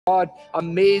God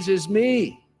amazes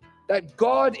me. That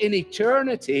God in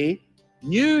eternity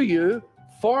knew you,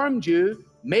 formed you,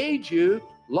 made you,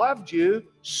 loved you,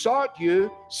 sought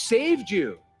you, saved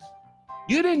you.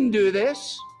 You didn't do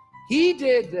this. He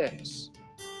did this.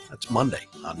 That's Monday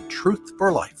on Truth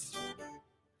for Life.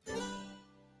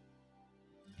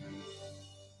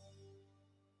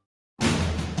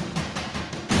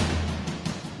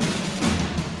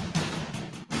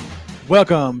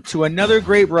 Welcome to another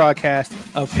great broadcast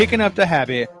of Picking Up the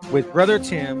Habit with Brother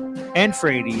Tim and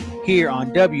Frady here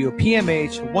on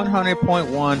WPMH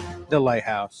 100.1 The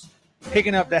Lighthouse.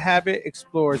 Picking Up the Habit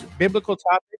explores biblical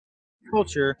topics,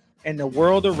 culture, and the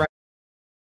world around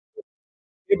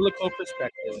biblical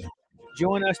perspective.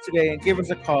 Join us today and give us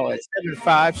a call at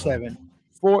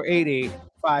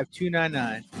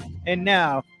 757-488-5299. And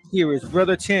now, here is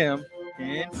Brother Tim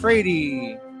and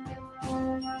Frady.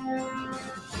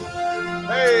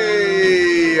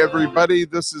 Hey, everybody,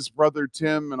 this is Brother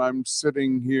Tim, and I'm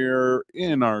sitting here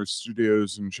in our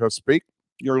studios in Chesapeake.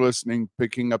 You're listening,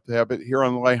 Picking Up the Habit, here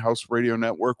on the Lighthouse Radio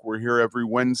Network. We're here every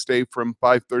Wednesday from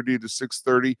 5:30 to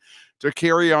 6:30 to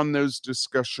carry on those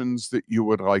discussions that you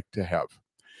would like to have.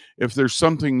 If there's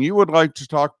something you would like to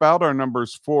talk about, our number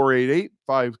is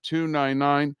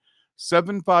 488-5299,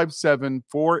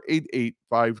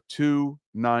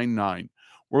 757-488-5299.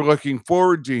 We're looking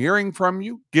forward to hearing from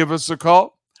you. Give us a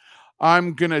call.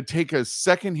 I'm going to take a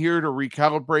second here to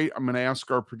recalibrate. I'm going to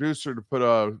ask our producer to put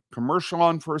a commercial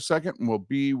on for a second, and we'll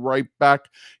be right back.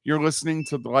 You're listening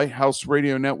to the Lighthouse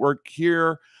Radio Network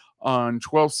here on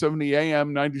 1270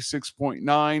 AM,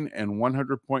 96.9, and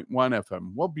 100.1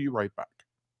 FM. We'll be right back.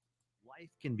 Life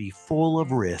can be full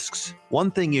of risks. One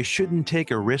thing you shouldn't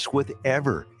take a risk with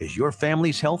ever is your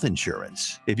family's health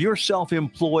insurance. If you're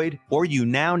self-employed or you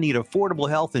now need affordable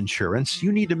health insurance,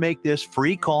 you need to make this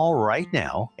free call right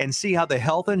now and see how the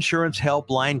Health Insurance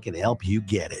Helpline can help you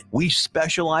get it. We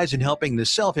specialize in helping the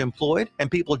self-employed and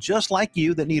people just like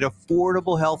you that need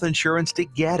affordable health insurance to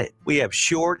get it. We have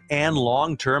short and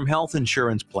long-term health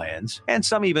insurance plans, and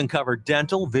some even cover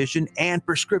dental, vision, and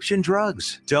prescription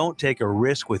drugs. Don't take a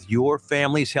risk with your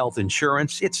family's health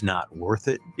insurance. It's not worth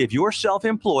it. If you're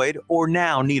self-employed or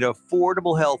now need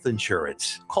affordable health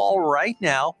insurance, call right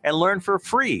now and learn for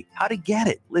free how to get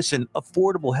it. Listen,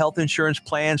 affordable health insurance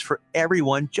plans for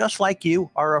everyone just like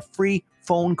you are a free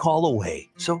phone call away.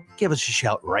 So give us a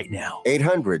shout right now.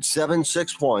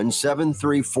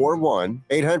 800-761-7341.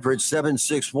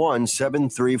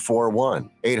 800-761-7341.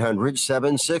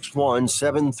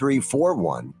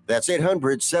 800-761-7341. That's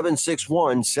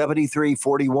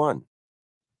 800-761-7341.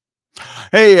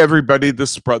 Hey, everybody,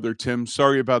 this is Brother Tim.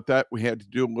 Sorry about that. We had to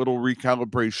do a little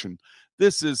recalibration.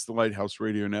 This is the Lighthouse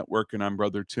Radio Network, and I'm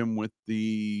Brother Tim with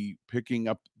the Picking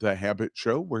Up the Habit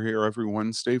show. We're here every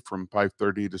Wednesday from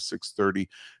 5:30 to 6:30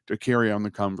 to carry on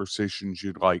the conversations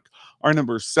you'd like. Our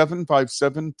number is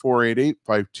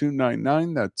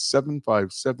 757-488-5299. That's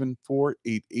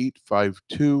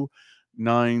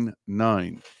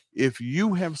 757-488-5299. If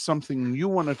you have something you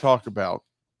want to talk about,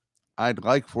 I'd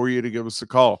like for you to give us a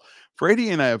call. Frady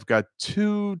and I have got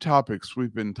two topics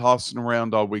we've been tossing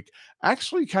around all week.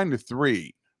 Actually, kind of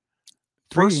three.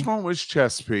 First one was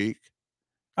Chesapeake.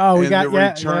 Oh, we and got the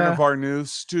return of our new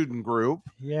student group.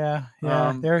 Yeah.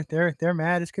 They're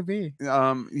mad as could be.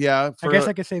 I guess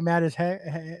I could say mad as heck.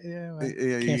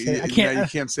 I can't. You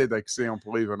can't say that because they don't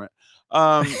believe in it.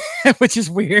 Which is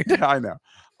weird. I know.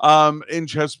 In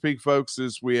Chesapeake, folks,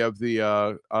 is we have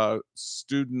the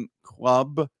student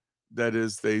club. That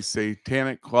is the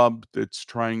Satanic Club that's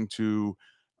trying to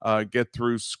get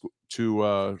through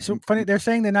to. So funny, they're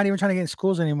saying they're not even trying to get in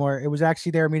schools anymore. It was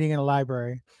actually their meeting in a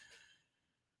library.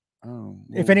 Oh,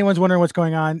 well, if anyone's wondering what's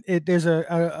going on, there's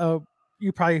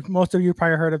most of you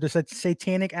probably heard of this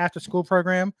Satanic After School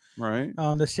program. Right.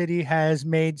 The city has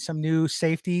made some new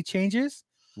safety changes.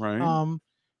 Right.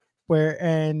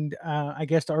 I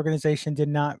guess the organization did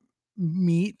not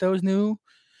meet those new.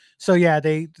 So yeah,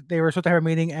 they were supposed to have a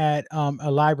meeting at a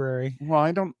library. Well,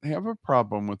 I don't have a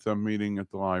problem with them meeting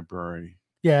at the library.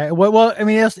 Yeah, well, I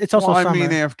mean, it's also summer. I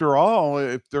mean, after all,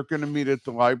 if they're going to meet at the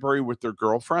library with their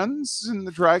girlfriends and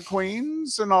the drag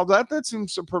queens and all that, that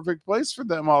seems a perfect place for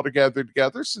them all to gather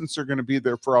together since they're going to be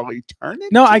there for all eternity.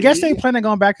 No, I guess they plan on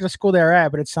going back to the school they're at,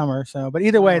 but it's summer. So, but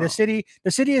either way, the city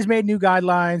has made new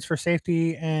guidelines for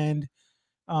safety and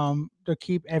to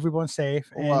keep everyone safe.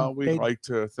 Well, we'd like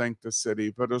to thank the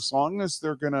city, but as long as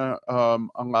they're going to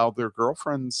allow their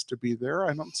girlfriends to be there,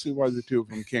 I don't see why the two of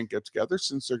them can't get together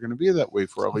since they're going to be that way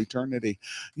for all eternity.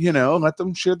 Let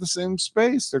them share the same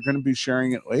space. They're going to be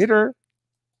sharing it later.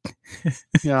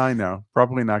 Yeah, I know.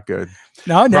 Probably not good.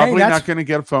 No, Probably that's not going to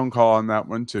get a phone call on that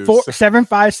one too.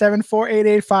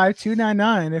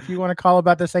 757-488-5299 if you want to call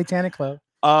about the Satanic Club.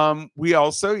 We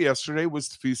also yesterday was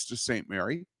the Feast of Saint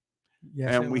Mary,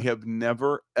 Yes, and we have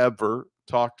never ever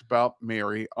talked about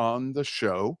Mary on the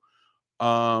show.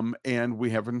 And we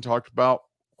haven't talked about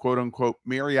quote unquote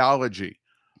Mariology,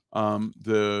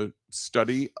 the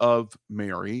study of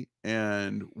Mary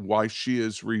and why she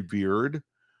is revered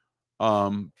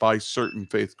by certain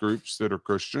faith groups that are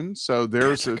Christian. So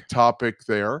there's a topic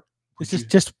there. It's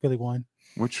just really one.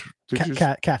 Which did you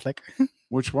Catholic?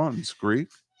 Which ones? Greek?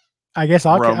 I guess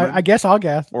I'll Roman, I guess I'll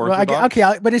guess. Orthodox?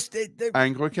 Well, but it's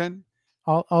Anglican.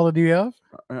 all of the above.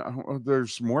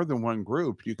 There's more than one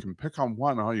group. You can pick on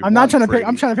one. All you I'm want, not trying to pick. Brady.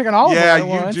 I'm trying to pick on all. Yeah, of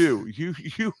them at you once. do.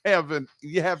 You have it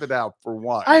out for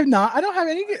one. I have not. I don't have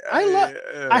any.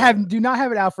 Do not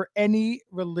have it out for any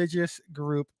religious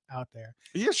group out there.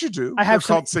 Yes, you do. I have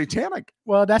They're called satanic.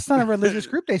 Well, that's not a religious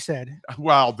group. They said.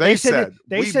 Well, they said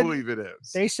we said, believe it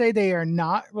is. They say they are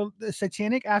not. The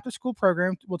satanic after school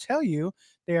program will tell you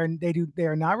they are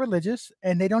not religious,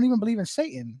 and they don't even believe in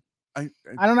Satan. I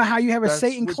don't know how you have a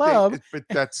Satan club. But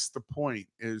that's the point,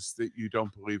 is that you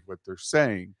don't believe what they're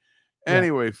saying.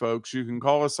 Anyway, folks, you can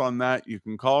call us on that. You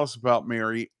can call us about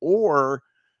Mary, or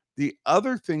the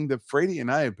other thing that Frady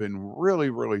and I have been really,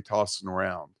 really tossing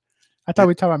around. I thought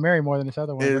we talked about Mary more than this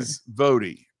other one. Is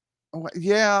Vodi.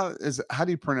 Yeah. How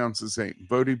do you pronounce his name?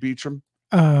 Vodi Beecham?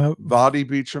 Vadi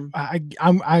Beecham?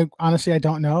 I honestly, I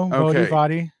don't know. Okay.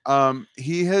 Vodi.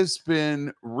 He has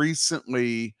been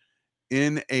recently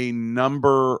in a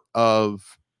number of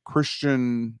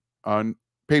Christian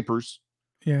papers,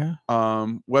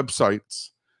 websites,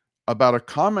 about a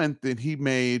comment that he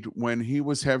made when he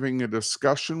was having a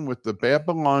discussion with the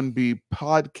Babylon Bee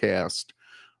podcast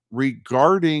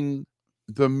regarding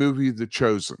the movie The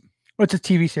Chosen. Well, it's a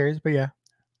TV series, but yeah.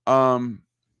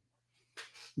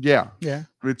 Yeah.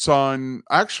 It's on,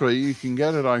 actually, you can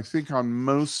get it, I think, on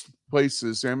most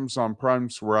places. Amazon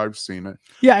Prime's where I've seen it.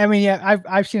 Yeah, I mean,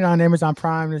 I've seen it on Amazon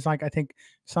Prime. There's I think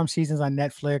some seasons on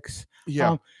Netflix.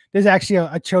 Yeah. There's actually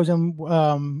a Chosen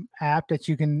app that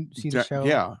you can see the show.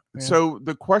 Yeah. So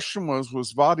the question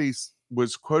was Vadi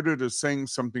was quoted as saying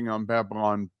something on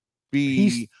Babylon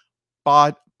Bee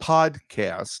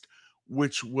podcast,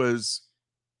 which was,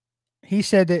 he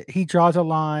said that he draws a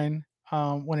line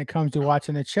when it comes to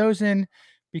watching The Chosen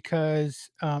because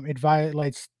it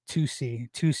violates 2C.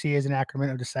 2C is an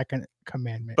acronym of the second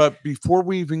commandment. But before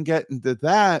we even get into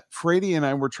that, Frady and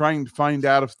I were trying to find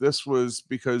out if this was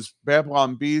because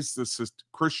Babylon Bees, this is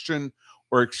Christian,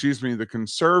 or excuse me, the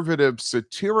conservative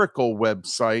satirical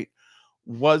website,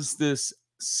 was this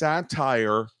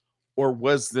satire or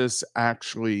was this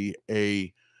actually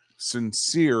a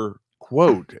sincere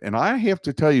quote? And I have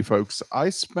to tell you, folks, I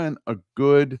spent a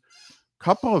good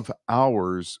couple of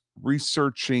hours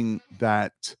researching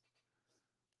that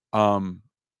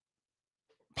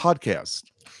podcast,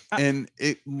 and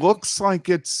it looks like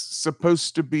it's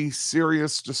supposed to be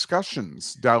serious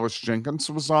discussions. Dallas Jenkins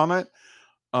was on it.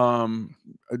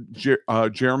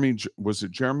 Jeremy, was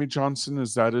it Jeremy Johnson?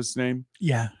 Is that his name?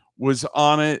 Yeah. Was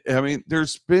on it. I mean,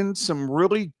 there's been some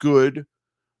really good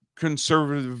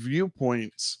conservative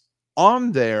viewpoints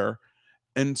on there.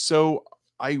 And so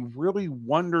I really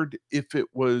wondered if it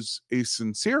was a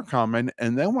sincere comment.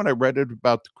 And then when I read it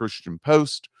about the Christian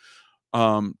Post,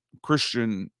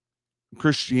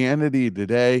 Christianity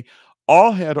Today,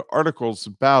 all had articles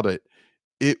about it,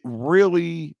 it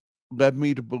really led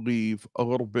me to believe a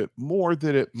little bit more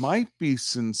that it might be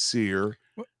sincere.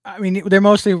 I mean, they're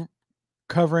mostly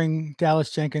covering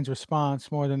Dallas Jenkins' response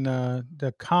more than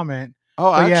the comment.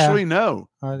 Oh, actually, no.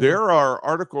 There are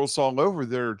articles all over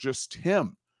that are just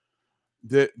him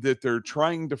that they're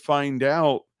trying to find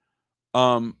out,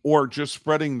 or just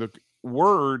spreading the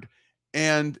word.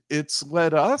 And it's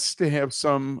led us to have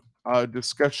some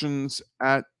discussions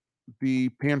at the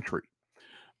pantry.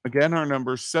 Again, our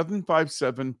number is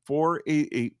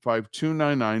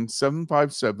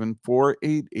 757-488-5299,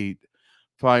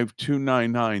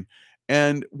 757-488-5299.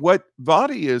 And what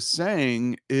Vadi is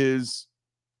saying is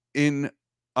in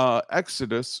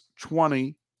Exodus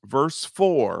 20, verse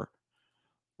 4,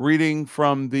 reading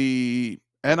from the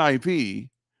NIV,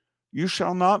 "You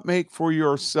shall not make for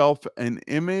yourself an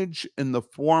image in the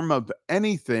form of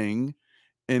anything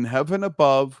in heaven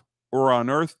above, or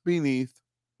on earth beneath,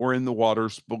 or in the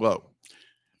waters below."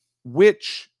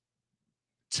 Which,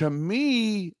 to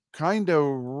me, kind of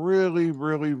really,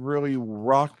 really, really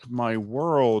rocked my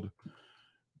world,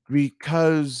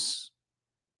 because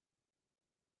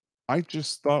I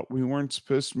just thought we weren't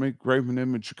supposed to make graven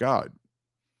image God.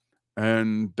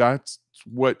 And that's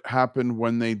what happened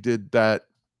when they did that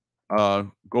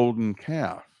golden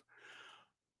calf.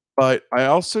 But I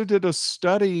also did a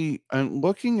study and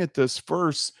looking at this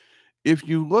verse. If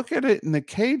you look at it in the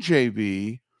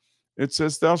KJV, it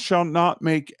says, "Thou shalt not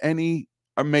make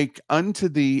unto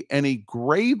thee any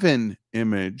graven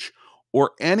image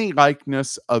or any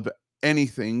likeness of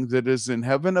anything that is in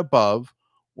heaven above,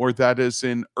 or that is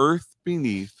in earth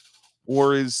beneath,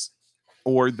 or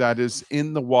that is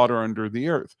in the water under the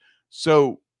earth."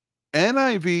 So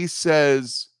NIV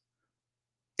says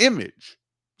image.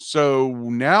 So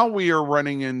now we are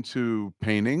running into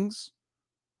paintings,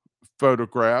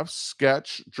 photographs,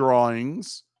 sketch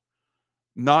drawings,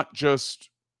 not just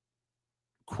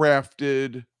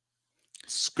crafted,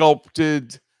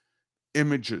 sculpted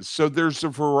images. So there's a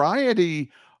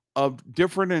variety of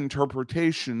different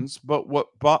interpretations, but what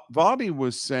Vadi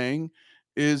was saying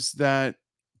is that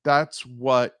that's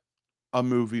what a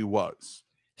movie was.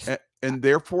 And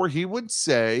therefore he would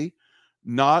say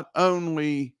not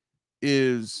only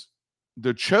is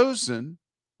The Chosen,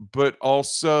 but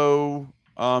also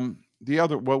the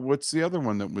other, well, what's the other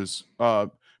one that was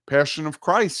Passion of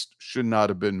Christ should not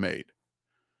have been made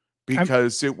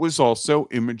because it was also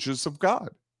images of God.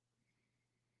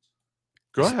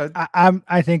 Go ahead.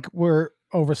 I think we're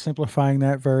oversimplifying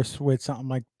that verse with something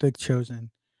like The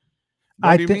Chosen.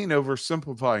 What do you mean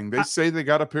oversimplifying? They say they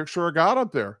got a picture of God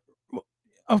up there.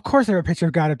 Of course, there's a picture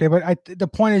of God up there, but the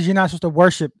point is, you're not supposed to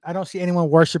worship. I don't see anyone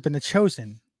worshiping The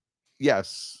Chosen.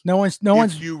 Yes. No one's.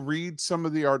 If you read some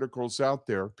of the articles out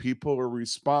there, people are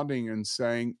responding and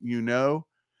saying,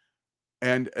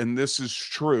 and this is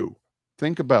true.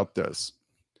 Think about this.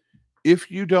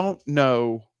 If you don't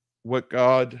know what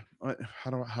God,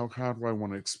 how do I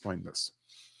want to explain this?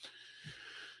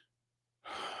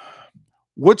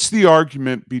 What's the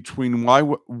argument between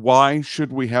why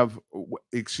should we have,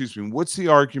 what's the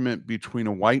argument between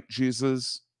a white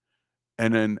Jesus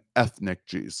and an ethnic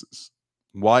Jesus?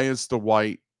 Why is the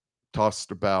white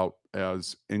tossed about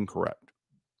as incorrect?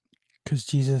 Because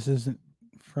Jesus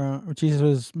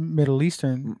was Middle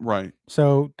Eastern. Right.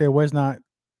 So there was not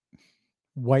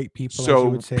white people. So as you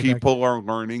would say people are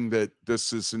learning that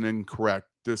this is an incorrect,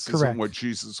 this isn't what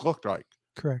Jesus looked like.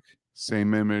 Correct.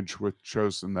 Same image with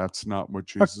Chosen. That's not what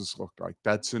Jesus looked like.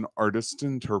 That's an artist's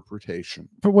interpretation.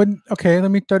 But let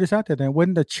me throw this out there then.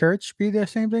 Wouldn't the church be the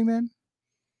same thing then?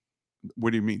 What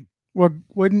do you mean? Well,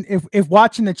 wouldn't if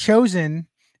watching The Chosen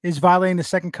is violating the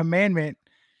second commandment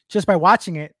just by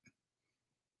watching it,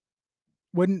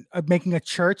 wouldn't making a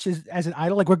church as an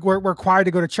idol, like we're required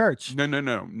to go to church? No,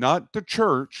 not the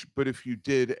church. But if you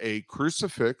did a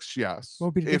crucifix, yes. What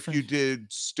would be the if difference? you did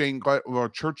stained glass, well,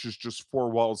 church is just four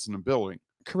walls in a building.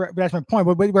 Correct, but that's my point.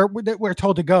 But we're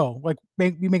told to go. Like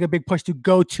we make a big push to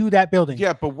go to that building.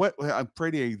 Yeah, but what I'm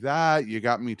afraid of that. You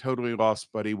got me totally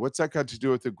lost, buddy. What's that got to do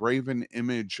with the graven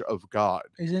image of God?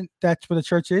 Isn't that's what the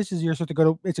church is? Is you're supposed to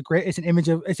go to? It's an image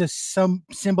of. It's some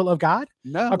symbol of God.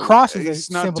 No, a cross is it's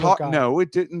a not symbol of God. No,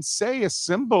 it didn't say a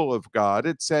symbol of God.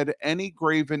 It said any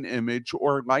graven image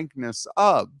or likeness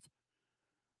of.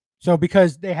 So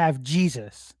because they have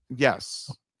Jesus.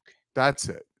 Yes, that's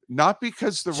it. Not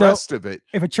because the rest of it.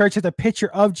 If a church has a picture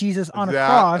of Jesus on a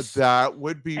cross, that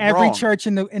would be every wrong. church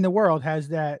in the world has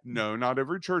that. No, not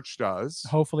every church does.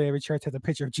 Hopefully, every church has a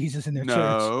picture of Jesus in their church.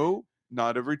 No,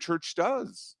 not every church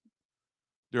does.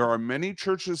 There are many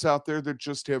churches out there that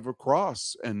just have a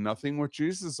cross and nothing with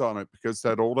Jesus on it because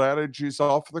that old adage, "He's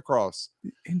off the cross."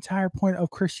 The entire point of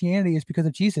Christianity is because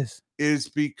of Jesus.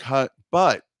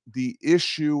 But the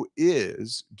issue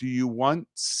is, do you want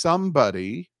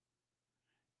somebody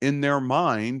in their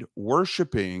mind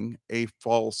worshiping a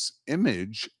false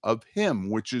image of him,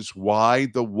 which is why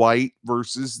the white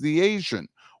versus the Asian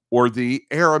or the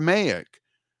Aramaic.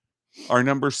 Our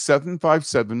number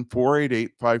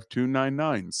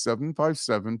 757-488-5299,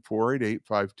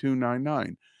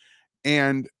 757-488-5299.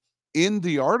 And in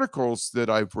the articles that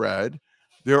I've read,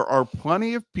 there are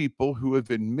plenty of people who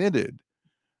have admitted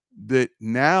that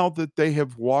now that they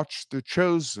have watched The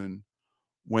Chosen,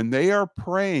 when they are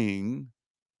praying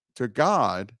to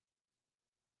God,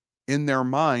 in their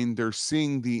mind, they're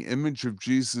seeing the image of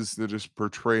Jesus that is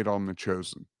portrayed on The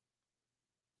Chosen.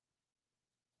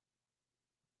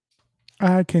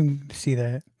 I can see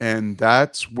that. And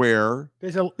that's where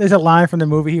there's a line from the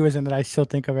movie he was in that I still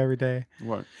think of every day.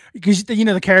 What? Because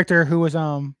the character who was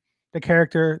the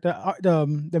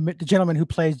gentleman who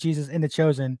plays Jesus in The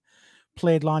Chosen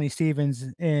played Lonnie Stevens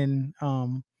in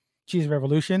Jesus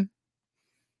Revolution.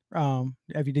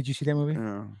 Did you see that movie?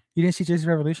 Yeah. You didn't see Jesus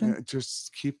Revolution? Yeah,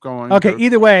 just keep going. Okay.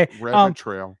 Either way, rabbit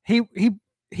trail. He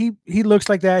he looks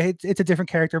like that. It's a different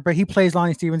character, but he plays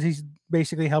Lonnie Stevens. He's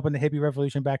basically helping the hippie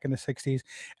revolution back in the 60s.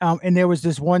 And there was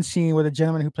this one scene where the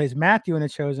gentleman who plays Matthew in The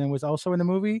Chosen was also in the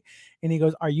movie, and he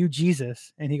goes, "Are you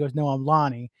Jesus?" And he goes, "No, I'm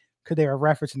Lonnie," because they were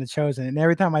referencing The Chosen. And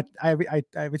every time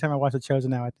every time I watch The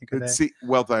Chosen now, I think of that. See,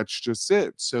 well, that's just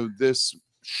it. So this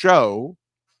show,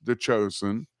 The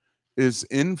Chosen, is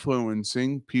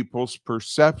influencing people's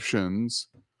perceptions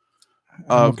I'm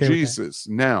of okay with that. Jesus.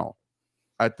 Now,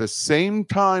 at the same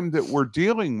time that we're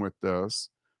dealing with this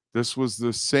was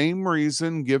the same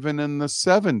reason given in the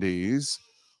 70s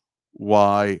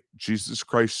why Jesus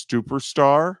Christ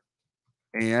Superstar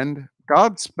and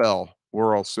Godspell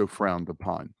were also frowned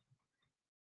upon.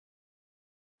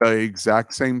 The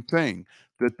exact same thing,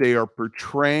 that they are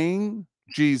portraying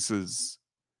Jesus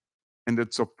and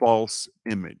it's a false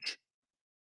image.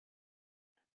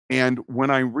 And when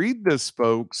I read this,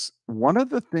 folks, one of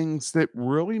the things that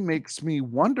really makes me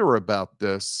wonder about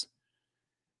this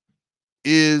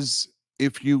is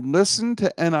if you listen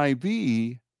to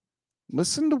NIV,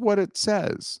 listen to what it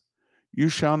says. You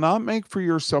shall not make for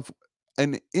yourself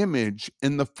an image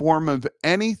in the form of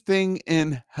anything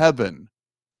in heaven.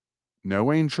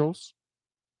 No angels,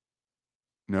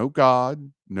 no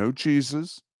God, no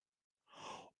Jesus,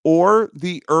 or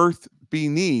the earth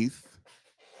beneath,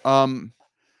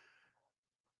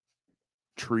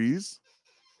 trees,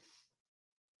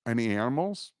 any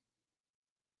animals,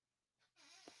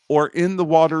 or in the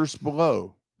waters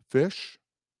below, fish,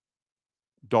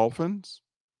 dolphins.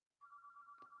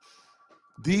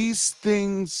 These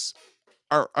things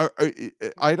are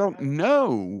I don't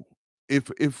know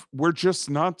if we're just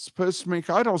not supposed to make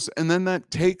idols. And then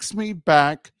that takes me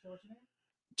back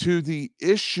to the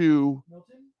issue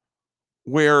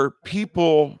where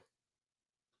people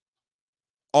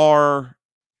are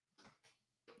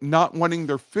not wanting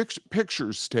their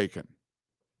pictures taken,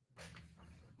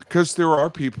 because there are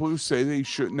people who say they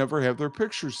should never have their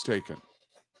pictures taken.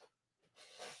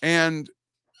 And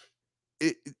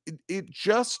it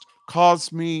just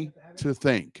caused me to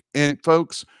think. And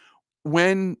folks,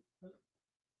 when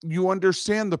you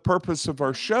understand the purpose of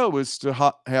our show is to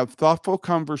have thoughtful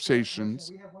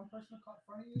conversations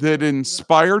that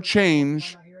inspire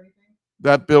change,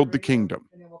 that build the kingdom.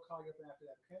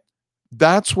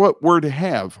 That's what we're to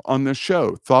have on this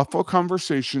show. Thoughtful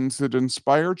conversations that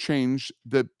inspire change,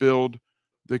 that build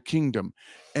the kingdom.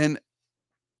 And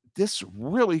this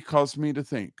really caused me to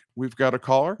think. We've got a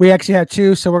caller. We actually have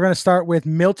two, so we're going to start with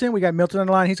Milton. We got Milton on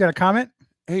the line. He's got a comment.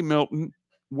 Hey, Milton,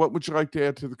 what would you like to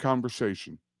add to the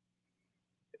conversation?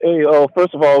 Hey,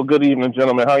 first of all, good evening,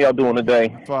 gentlemen. How y'all doing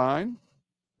today? Fine.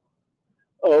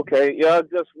 Okay, yeah, I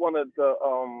just wanted to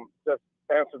just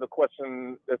answer the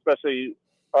question, especially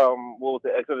what was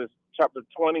it, Exodus chapter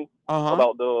 20,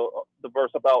 about the verse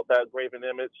about that graven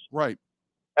image. Right.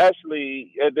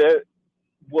 Actually,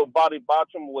 what Body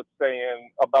Botcham was saying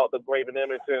about the graven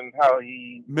image and how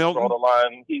he Milton, draw the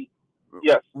line.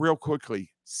 Yes. Real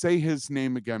quickly, say his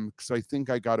name again, because I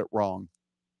think I got it wrong.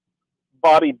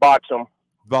 Body Botcham.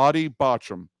 Body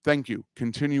Botcham. Thank you.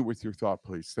 Continue with your thought,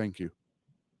 please. Thank you.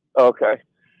 Okay.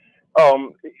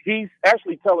 He's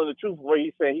actually telling the truth where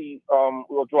he's saying he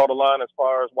will draw the line as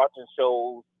far as watching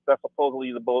shows that's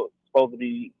supposedly supposed to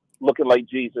be looking like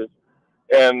Jesus.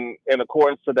 And in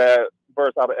accordance to that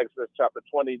verse out of Exodus chapter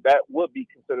 20, that would be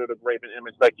considered a graven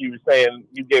image. Like you were saying,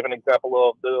 you gave an example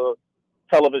of the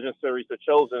television series The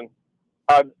Chosen.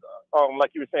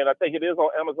 Like you were saying, I think it is on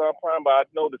Amazon Prime, but I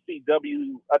know the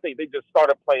CW, I think they just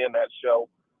started playing that show.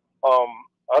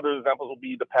 Other examples would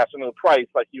be The Passion of Christ,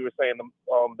 like you were saying,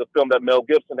 the film that Mel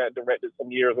Gibson had directed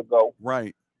some years ago.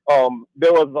 Right.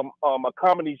 There was a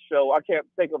comedy show. I can't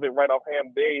think of it right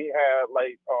offhand. They had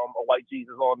like a white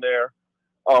Jesus on there.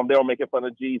 They were making fun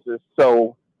of Jesus.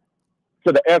 So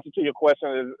the answer to your question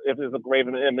is, if it's a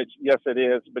graven image, yes, it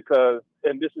is, because,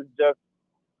 and this is just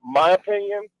my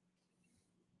opinion,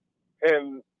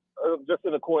 and just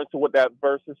in accordance to what that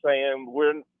verse is saying,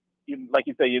 like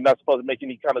you say, you're not supposed to make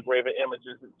any kind of graven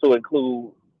images to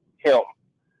include him.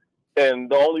 And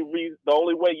the only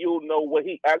way you'll know what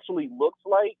he actually looks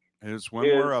like is when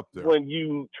we're up there. When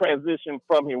you transition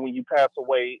from him, when you pass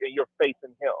away and you're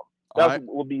facing him. That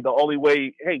will be the only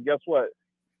way. Hey, guess what?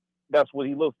 That's what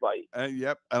he looks like.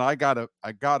 Yep. And I got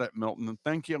it, Milton. And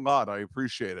thank you a lot. I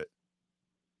appreciate it.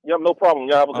 Yep, no problem.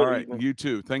 Y'all have a good evening. You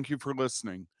too. Thank you for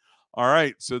listening. All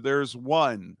right. So there's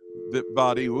one that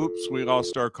body. Oops, we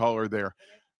lost our caller there.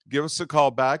 Give us a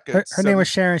call back. Her name was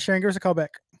Sharon. Sharon, give us a call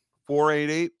back.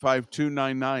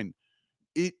 488-5299.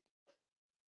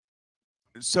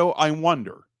 So I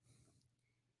wonder,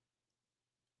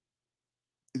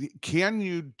 can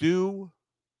you do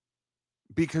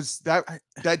because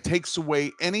that takes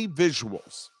away any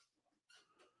visuals.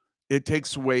 It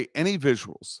takes away any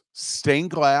visuals.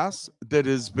 Stained glass that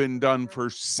has been done for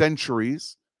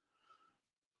centuries,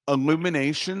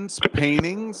 illuminations,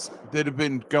 paintings that have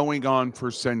been going on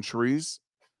for centuries.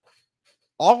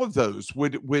 All of those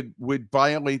would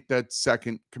violate that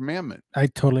second commandment. I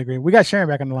totally agree. We got Sharon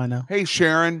back on the line now. Hey,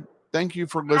 Sharon, thank you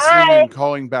for listening and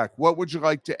calling back. What would you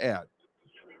like to add?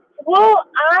 Well,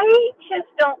 I just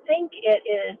don't think it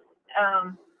is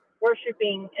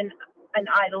worshiping an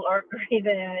idol or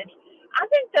graven image. I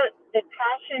think that the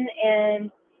Passion and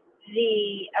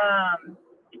the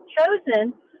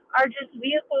Chosen are just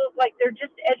vehicles, like they're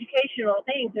just educational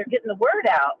things. They're getting the word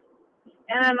out.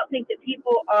 And I don't think that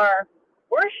people are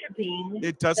worshiping.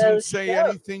 It doesn't say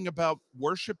anything about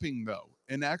worshiping, though.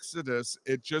 In Exodus,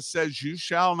 it just says you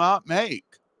shall not make.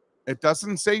 It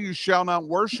doesn't say you shall not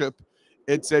worship.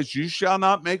 It says you shall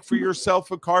not make for yourself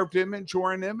a carved image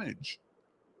or an image.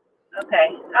 Okay.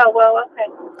 Oh, well, okay.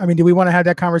 I mean, do we want to have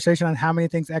that conversation on how many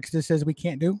things Exodus says we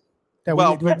can't do? That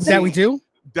we do?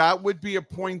 That would be a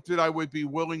point that I would be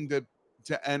willing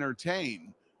to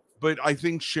entertain. But I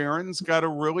think Sharon's got a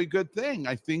really good thing.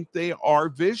 I think they are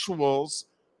visuals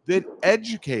that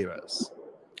educate us.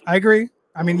 I agree.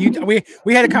 I mean, we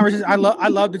had a conversation. I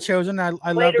love The Chosen. I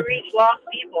love to reach lost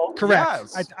people. Correct.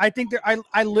 Yes. I think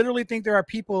I literally think there are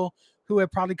people who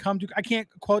have probably come to. I can't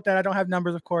quote that. I don't have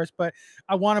numbers, of course, but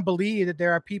I want to believe that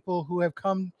there are people who've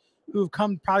come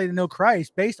probably to know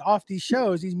Christ based off these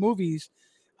shows, these movies,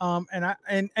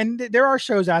 and there are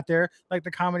shows out there like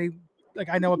the comedy. Like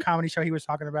I know a comedy show he was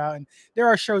talking about, and there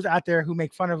are shows out there who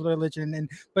make fun of religion,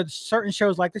 but certain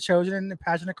shows like The Chosen and The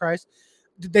Passion of Christ,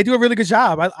 they do a really good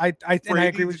job. I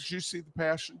agree with. Did you see The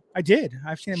Passion? I did.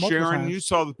 I've seen it multiple Sharon, times. you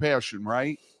saw The Passion,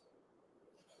 right?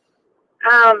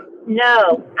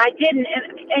 No, I didn't,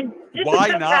 and this Why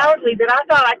is so not? cowardly that I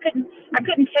thought I couldn't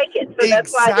take it, so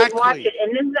that's why I didn't watch it.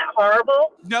 And isn't that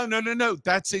horrible? No.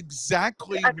 That's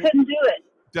exactly. I couldn't do it.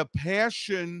 The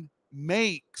Passion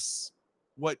makes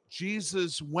what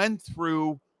Jesus went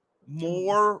through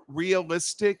more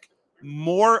realistic,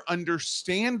 more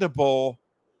understandable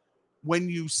when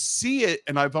you see it.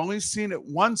 And I've only seen it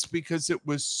once because it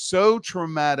was so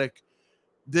traumatic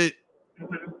that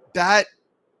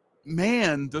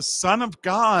man, the Son of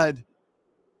God,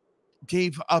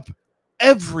 gave up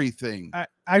everything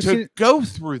to go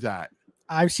through that.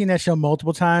 I've seen that show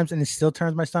multiple times, and it still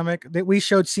turns my stomach. We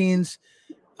showed scenes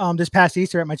this past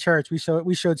Easter at my church. We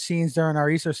showed scenes during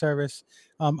our Easter service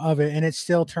of it, and it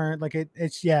still turned like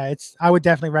it's. I would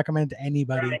definitely recommend it to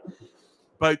anybody.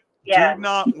 But do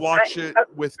not watch it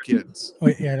with kids. Oh,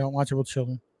 yeah, don't watch it with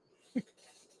children.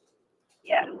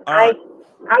 Yeah, I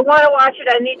want to watch it.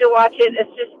 I need to watch it. It's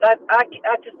just I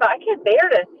just thought I can't bear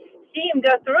to see him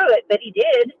go through it, but he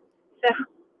did. So.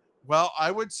 Well,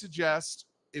 I would suggest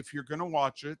if you're going to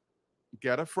watch it,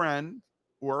 get a friend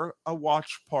or a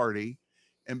watch party,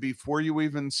 and before you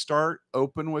even start,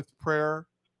 open with prayer,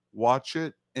 watch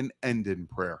it, and end in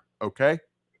prayer. Okay?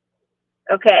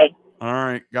 Okay. All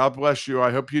right. God bless you.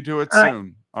 I hope you do it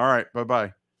soon. All right.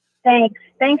 Bye-bye.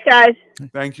 Thanks, guys.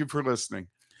 Thank you for listening.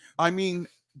 I mean,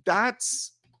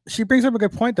 she brings up a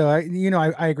good point, though.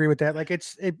 I agree with that. Like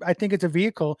I think it's a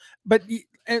vehicle, but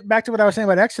back to what I was saying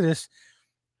about Exodus,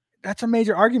 that's a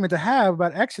major argument to have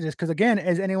about Exodus. Because again,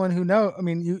 as anyone who knows, I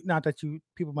mean, not that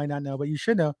people might not know, but you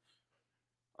should know.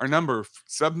 Our number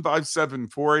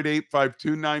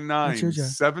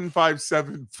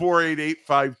 757-488-5299.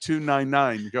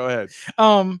 757-488-5299. Go ahead.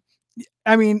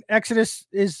 I mean, Exodus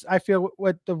is, I feel,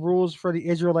 what the rules for the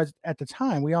Israelites at the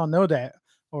time. We all know that,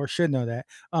 or should know that.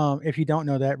 If you don't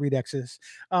know that, read Exodus.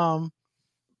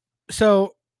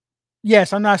 So,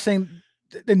 yes, I'm not saying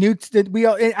I know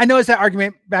it's that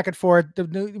argument back and forth,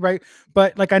 right?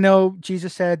 But like I know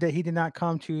Jesus said that he did not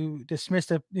come to dismiss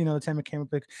the Ten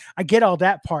Commandments. I get all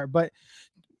that part, but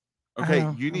okay,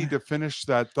 you need to finish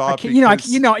that thought. I can't. I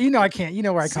can't. You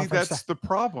know where I come from. That's the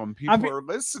problem. People are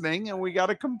listening, and we got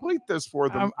to complete this for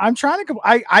them. I'm trying to.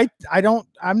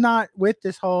 I'm not with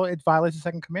this whole it violates the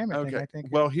second commandment thing. I think.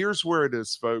 Well, here's where it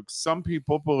is, folks. Some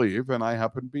people believe, and I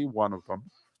happen to be one of them.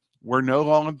 We're no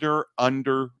longer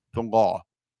under the law.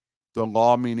 The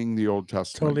law meaning the Old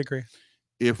Testament. Totally agree.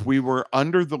 If we were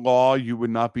under the law, you would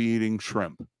not be eating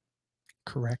shrimp.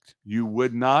 Correct. You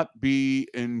would not be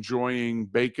enjoying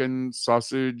bacon,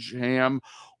 sausage, ham,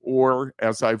 or,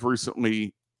 as I've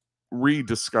recently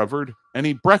rediscovered,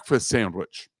 any breakfast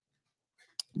sandwich.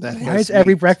 Why does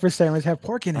every breakfast sandwich have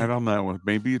pork in it? I don't know.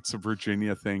 Maybe it's a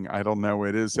Virginia thing. I don't know.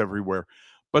 It is everywhere.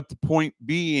 But the point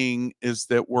being is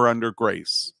that we're under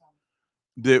grace.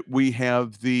 That we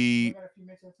have the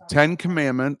 10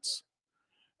 Commandments,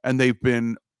 and they've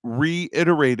been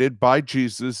reiterated by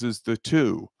Jesus as the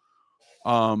two.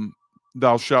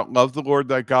 Thou shalt love the Lord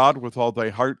thy God with all thy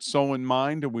heart, soul, and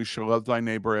mind, and we shall love thy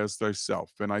neighbor as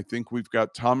thyself. And I think we've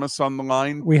got Thomas on the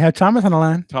line. We have Thomas on the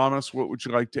line. Thomas, what would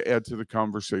you like to add to the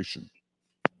conversation?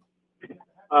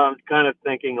 I'm kind of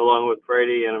thinking along with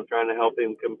Brady, and I'm trying to help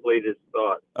him complete his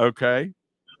thought. Okay.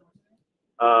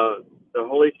 The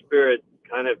Holy Spirit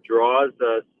kind of draws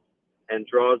us and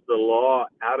draws the law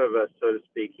out of us, so to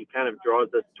speak. He kind of draws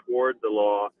us toward the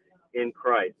law in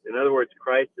Christ. In other words,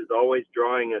 Christ is always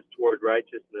drawing us toward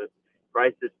righteousness.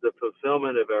 Christ is the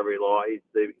fulfillment of every law. He's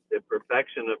the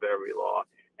perfection of every law,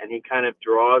 and he kind of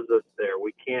draws us there.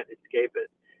 We can't escape it.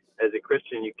 As a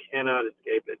Christian, you cannot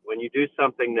escape it. When you do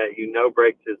something that you know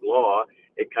breaks his law,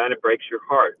 it kind of breaks your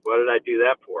heart. What did I do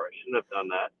that for? I shouldn't have done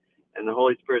that. And the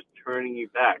Holy Spirit's turning you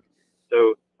back.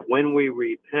 So when we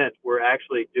repent, we're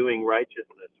actually doing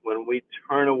righteousness. When we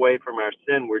turn away from our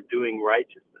sin, we're doing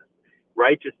righteousness.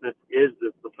 Righteousness is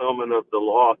the fulfillment of the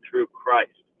law through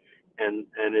Christ. And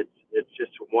it's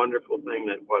just a wonderful thing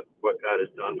that what God has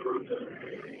done for us.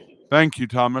 Thank you,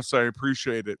 Thomas. I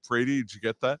appreciate it. Frady, did you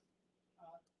get that?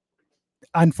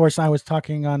 Unfortunately, I was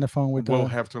talking on the phone with. We'll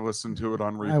have to listen to it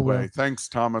on I will. replay. Thanks,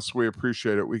 Thomas. We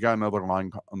appreciate it. We got another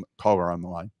caller on the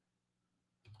line.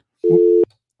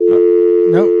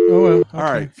 No. Oh, well. Okay. All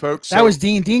right, folks. That was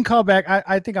Dean. Dean called back.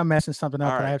 I think I'm messing something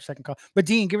up, All but right. I have a second call. But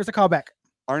Dean, give us a call back.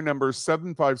 Our number is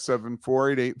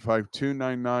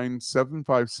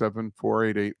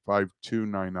 757-488-5299,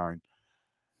 757-488-5299.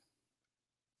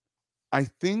 I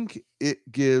think it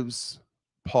gives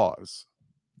pause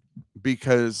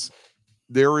because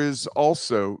there is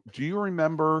also, do you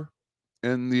remember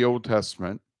in the Old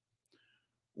Testament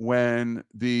when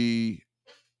the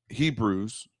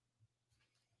Hebrews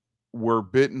were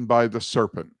bitten by the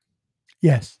serpent?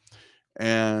 Yes.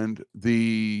 And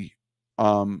the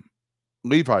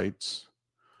Levites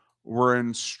were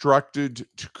instructed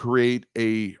to create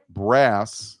a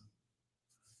brass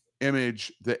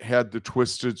image that had the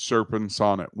twisted serpents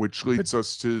on it, which leads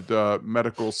us to the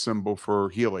medical symbol for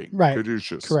healing. Right.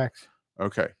 Caduceus. Correct.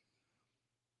 Okay.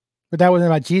 But that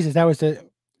wasn't about Jesus. That was the.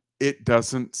 It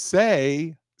doesn't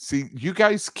say. See, you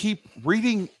guys keep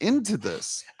reading into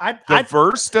this. I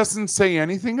Verse doesn't say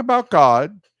anything about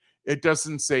God. It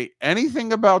doesn't say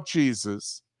anything about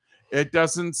Jesus. It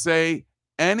doesn't say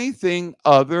anything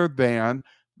other than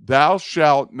thou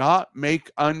shalt not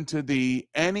make unto thee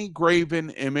any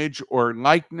graven image or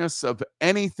likeness of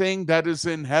anything that is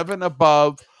in heaven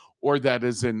above, or that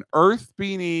is in earth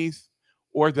beneath,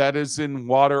 or that is in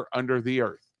water under the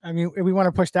earth. I mean, if we want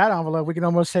to push that envelope, we can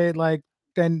almost say it like,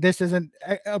 then this isn't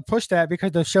push that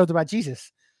because the show's about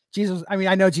Jesus. Jesus, I mean,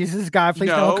 I know Jesus is God. Please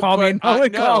don't call me.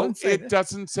 No, it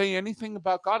doesn't say anything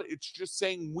about God. It's just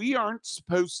saying we aren't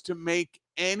supposed to make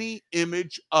any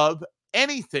image of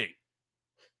anything.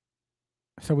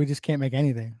 So we just can't make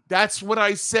anything. That's what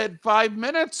I said 5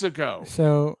 minutes ago.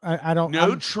 So I don't.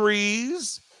 No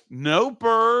trees, no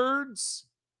birds.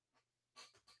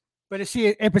 But see,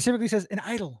 it specifically says an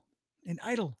idol. An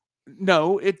idol.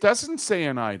 No, it doesn't say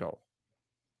an idol.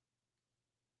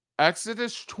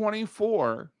 Exodus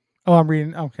 24. Oh, I'm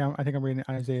reading. Okay, I think I'm reading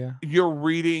Isaiah. You're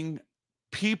reading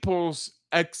people's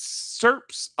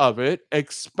excerpts of it,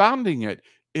 expounding it.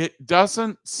 It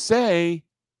doesn't say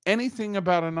anything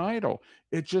about an idol.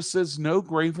 It just says no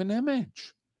graven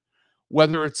image.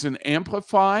 Whether it's an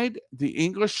Amplified, the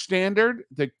English Standard,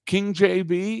 the King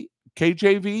JV,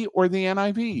 KJV, or the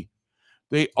NIV.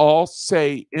 They all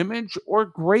say image or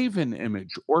graven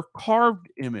image or carved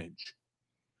image.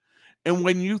 And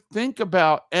when you think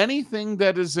about anything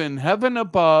that is in heaven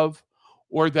above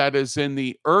or that is in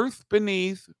the earth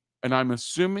beneath, and I'm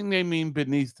assuming they mean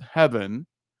beneath heaven,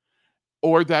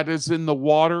 or that is in the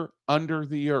water under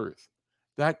the earth,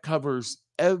 that covers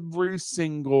every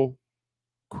single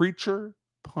creature,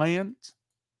 plant,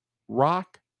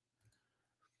 rock.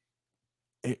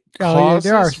 It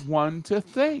causes one to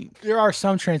think. There are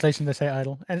some translations that say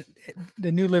idol, and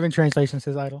the New Living Translation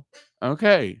says idol.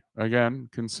 Okay. Again,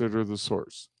 consider the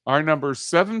source. Our number is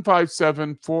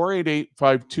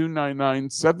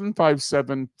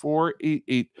 757-488-5299,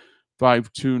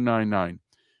 757-488-5299.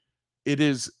 It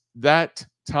is that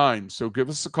time. So give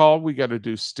us a call. We got to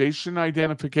do station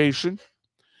identification.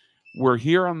 We're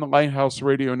here on the Lighthouse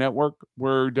Radio Network.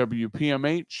 We're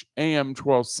WPMH, AM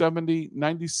 1270,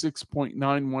 96.9,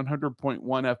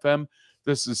 100.1 FM.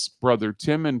 This is Brother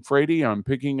Tim and Frady. I'm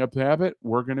picking up the habit.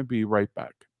 We're going to be right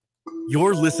back.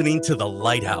 You're listening to The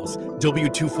Lighthouse,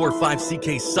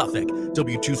 W245CK Suffolk,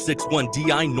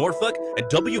 W261DI Norfolk, and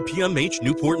WPMH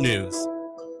Newport News.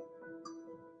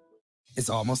 It's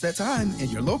almost that time,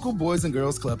 and your local Boys and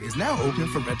Girls Club is now open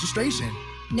for registration.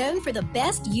 Known for the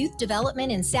best youth development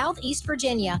in Southeast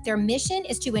Virginia, their mission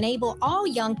is to enable all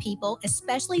young people,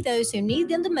 especially those who need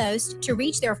them the most, to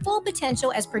reach their full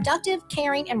potential as productive,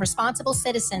 caring, and responsible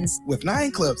citizens. With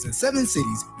 9 clubs in 7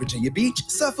 cities, Virginia Beach,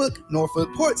 Suffolk,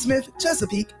 Norfolk, Portsmouth,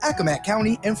 Chesapeake, Accomack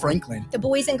County, and Franklin. The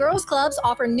Boys and Girls Clubs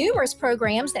offer numerous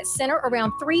programs that center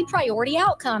around 3 priority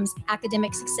outcomes: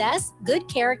 academic success, good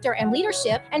character and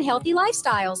leadership, and healthy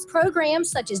lifestyles.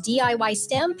 Programs such as DIY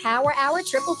STEM, Power Hour,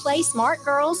 Triple Play, Smart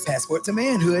Girls, Passport to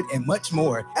Manhood, and much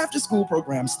more. After-school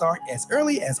programs start as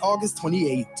early as August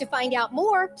 28th. To find out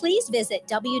more, please visit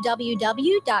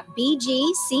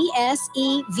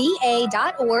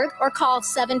www.bgcseva.org or call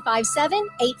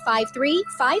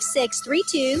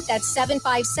 757-853-5632. That's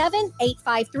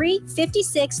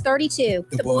 757-853-5632.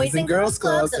 The Boys and Girls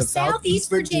Clubs of Southeast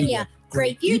Virginia.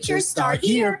 Great futures start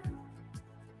here.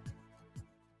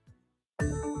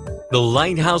 The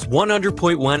Lighthouse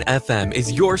 100.1 FM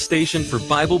is your station for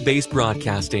Bible-based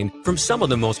broadcasting from some of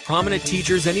the most prominent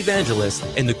teachers and evangelists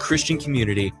in the Christian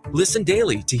community. Listen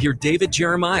daily to hear David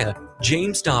Jeremiah,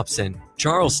 James Dobson,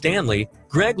 Charles Stanley,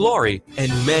 Greg Laurie,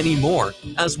 and many more,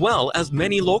 as well as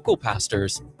many local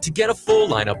pastors. To get a full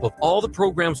lineup of all the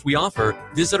programs we offer,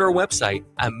 visit our website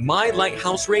at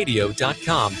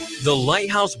mylighthouseradio.com. The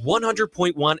Lighthouse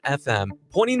 100.1 FM,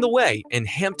 pointing the way in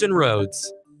Hampton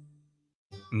Roads.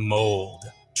 Mold,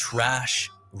 trash,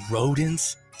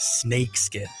 rodents,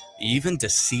 snakeskin, even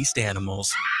deceased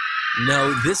animals.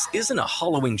 No, this isn't a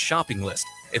Halloween shopping list.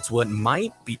 It's what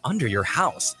might be under your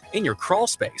house, in your crawl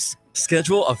space.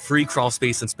 Schedule a free crawl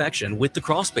space inspection with the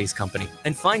Crawl Space Company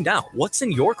and find out what's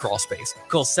in your crawl space.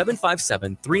 Call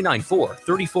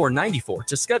 757-394-3494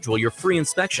 to schedule your free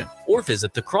inspection or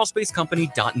visit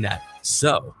thecrawlspacecompany.net.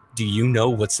 So, do you know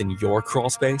what's in your crawl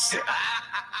space?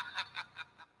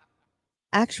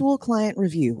 Actual client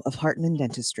review of Hartman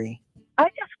Dentistry. I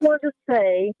just want to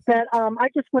say that I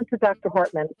just went to Dr.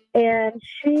 Hartman, and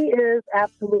she is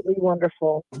absolutely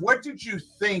wonderful. What did you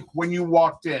think when you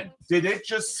walked in? Did it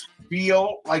just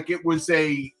feel like it was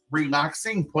a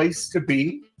relaxing place to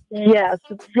be? Yes,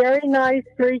 it's very nice,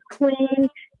 very clean,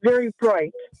 very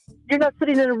bright. You're not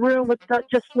sitting in a room with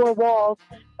just 4 walls.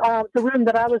 The room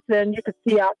that I was in, you could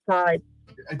see outside.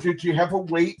 Did you have a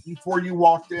wait before you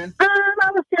walked in? I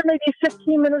was there maybe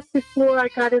 15 minutes before I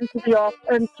got into the office,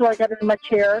 and so I got into my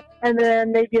chair, and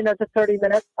then maybe another 30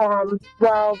 minutes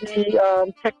while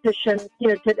the technician,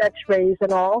 did X-rays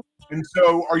and all. And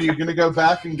so, are you going to go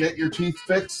back and get your teeth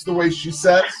fixed the way she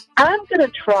says? I'm going to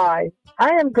try.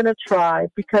 I am going to try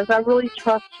because I really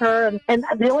trust her. And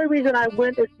the only reason I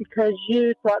went is because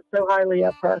you thought so highly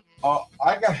of her.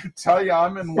 I got to tell you,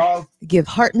 I'm in love. Give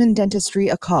Hartman Dentistry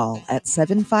a call at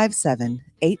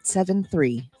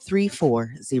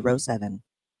 757-873-3407.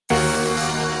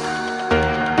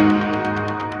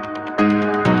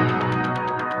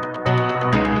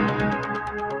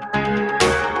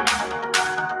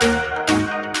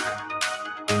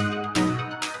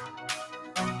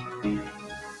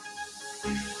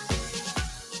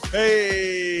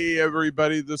 Hey,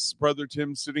 everybody. This is Brother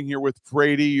Tim sitting here with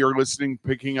Frady. You're listening,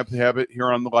 Picking Up the Habit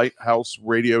here on the Lighthouse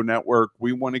Radio Network.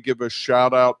 We want to give a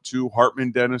shout out to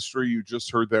Hartman Dentistry. You just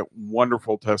heard that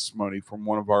wonderful testimony from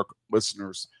one of our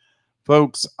listeners.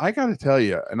 Folks, I got to tell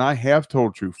you, and I have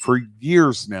told you for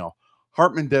years now,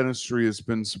 Hartman Dentistry has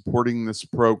been supporting this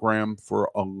program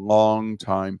for a long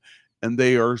time, and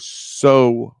they are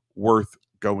so worth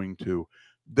going to.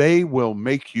 They will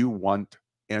make you want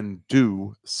and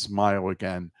do smile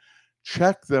again.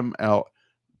 Check them out.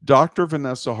 Dr.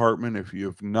 Vanessa Hartman, if you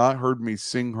have not heard me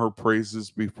sing her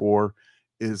praises before,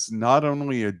 is not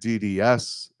only a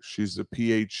DDS, she's a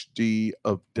PhD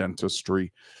of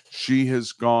dentistry. She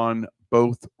has gone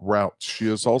both routes. She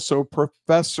is also a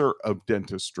professor of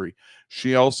dentistry.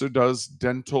 She also does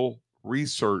dental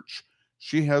research.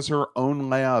 She has her own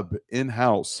lab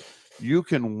in-house. You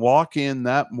can walk in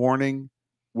that morning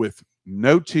with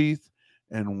no teeth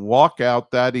and walk out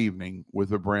that evening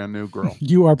with a brand new girl.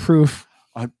 You are proof.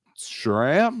 I sure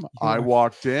am. I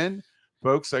walked in.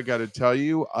 Folks, I got to tell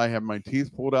you, I had my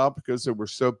teeth pulled out because they were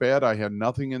so bad. I had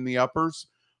nothing in the uppers.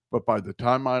 But by the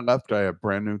time I left, I had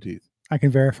brand new teeth. I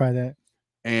can verify that.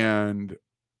 And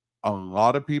a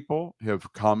lot of people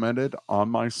have commented on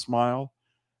my smile.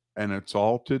 And it's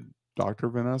all to Dr.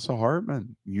 Vanessa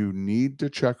Hartman. You need to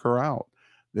check her out.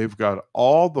 They've got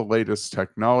all the latest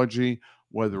technology,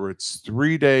 whether it's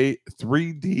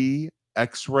 3D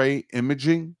X-ray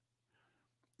imaging,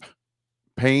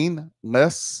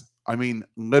 painless. I mean,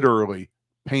 literally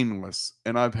painless.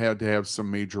 And I've had to have some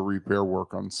major repair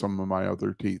work on some of my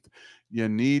other teeth. you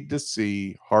need to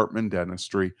see Hartman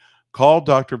Dentistry. Call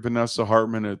Dr. Vanessa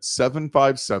Hartman at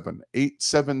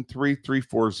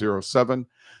 757-873-3407,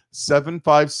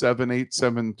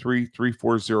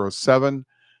 757-873-3407.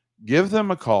 Give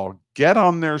them a call. Get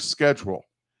on their schedule.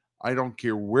 I don't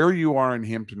care where you are in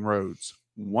Hampton Roads.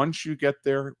 Once you get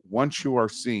there, once you are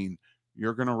seen,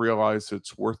 you're going to realize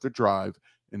it's worth the drive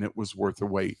and it was worth the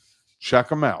wait. Check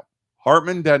them out.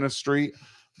 Hartman Dentistry.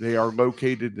 They are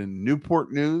located in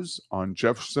Newport News on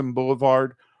Jefferson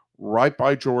Boulevard, right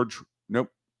by George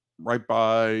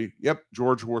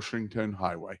Washington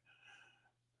Highway.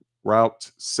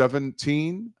 Route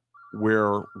 17,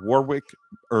 where Warwick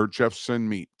or Jefferson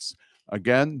meets.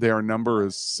 Again, their number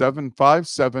is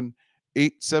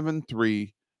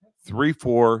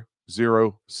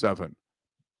 757-873-3407.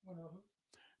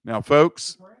 Now,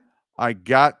 folks, I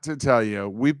got to tell you,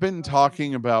 we've been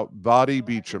talking about Bobby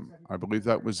Beecham. I believe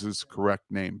that was his correct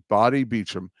name. Bobby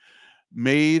Beecham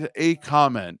made a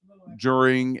comment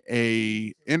during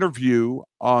a interview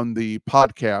on the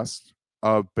podcast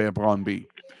of Babylon Bee.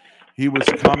 He was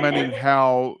commenting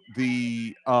how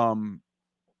the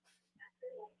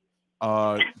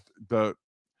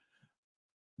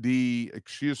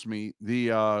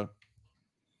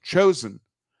Chosen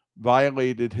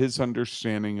violated his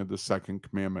understanding of the second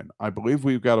commandment. I believe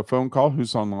we've got a phone call.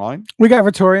 Who's on the line? We got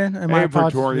Victorian. And hey,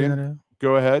 Victorian.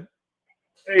 Go ahead.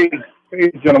 Hey,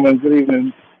 gentlemen. Good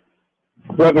evening.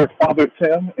 Brother Father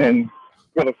Tim and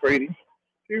Brother Frady.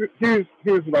 Here's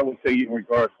what I would say in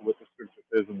regards to what the scripture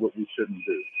says and what we shouldn't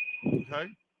do. Okay.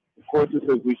 Of course, it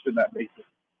says we should not make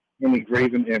any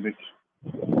graven image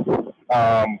in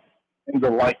the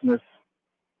likeness,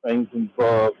 things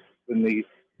above, beneath.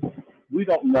 We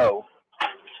don't know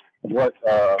what,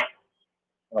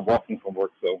 I'm walking from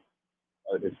work, so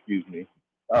excuse me.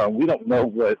 We don't know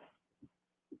what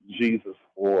Jesus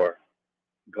or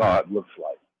God looks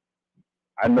like.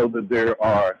 I know that there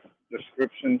are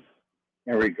descriptions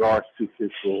in regards to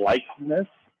his likeness,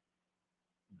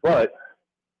 but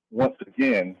once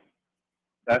again,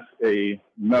 that's a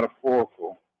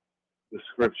metaphorical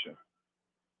description.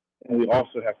 And we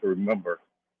also have to remember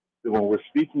that when we're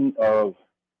speaking of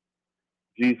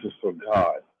Jesus or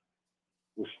God,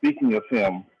 we're speaking of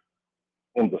him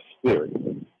in the spirit,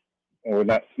 and we're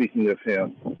not speaking of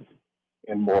him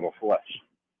in mortal flesh.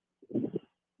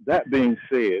 That being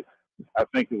said, I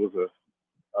think it was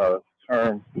a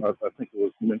term, I think it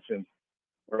was mentioned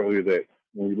earlier that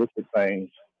when we look at things,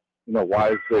 why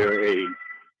is there a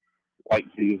white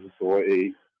Jesus or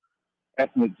a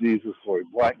ethnic Jesus or a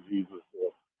black Jesus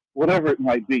or whatever it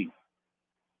might be?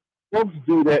 Folks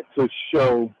do that to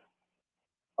show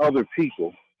other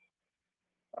people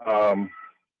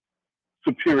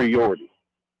superiority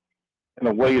and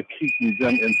a way of keeping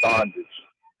them in bondage.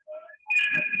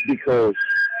 Because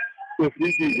if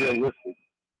we be realistic,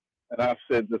 and I've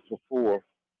said this before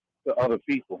to other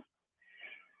people,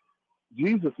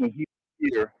 Jesus, when he was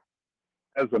here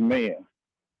as a man,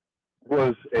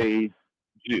 was a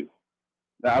Jew.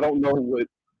 Now, I don't know what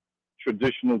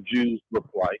traditional Jews look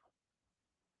like,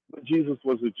 but Jesus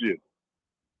was a Jew.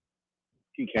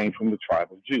 He came from the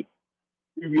tribe of Judah.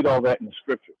 We read all that in the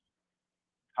scriptures.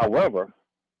 However,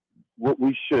 what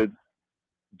we should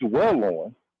dwell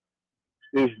on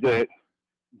is that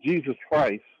Jesus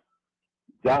Christ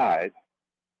died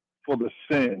for the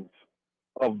sins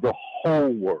of the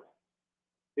whole world.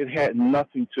 It had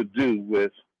nothing to do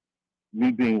with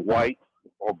me being white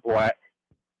or black,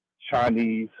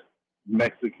 Chinese,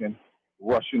 Mexican,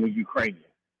 Russian, or Ukrainian.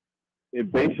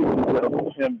 It basically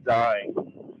was him dying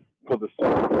for the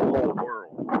sins of the whole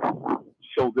world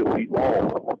so that we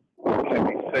all can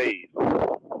be saved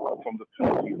from the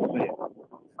penalty of sin.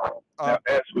 Now,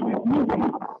 as for these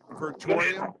movies,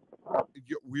 Victoria,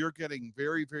 we're getting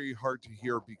very, very hard to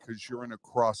hear because you're in a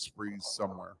cross breeze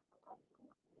somewhere.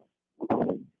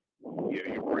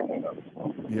 Yeah, you're breaking up.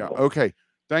 Yeah, okay.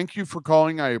 Thank you for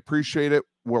calling. I appreciate it.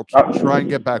 We'll try and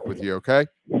get back with you, okay?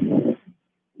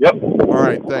 Yep. All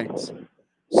right, thanks.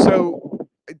 So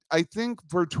I think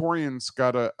Vertorian's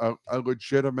got a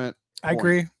legitimate point. I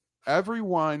agree.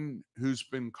 Everyone who's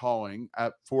been calling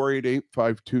at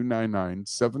 488-5299,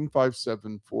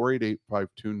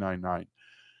 757-488-5299,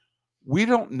 we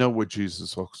don't know what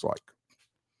Jesus looks like.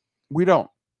 We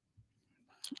don't.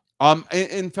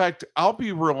 In fact, I'll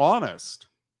be real honest.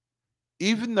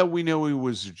 Even though we know he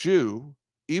was a Jew,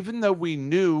 even though we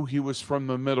knew he was from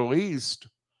the Middle East,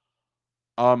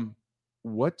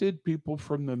 what did people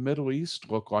from the Middle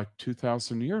East look like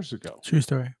 2,000 years ago? True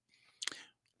story.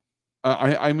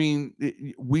 I mean,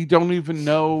 we don't even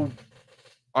know.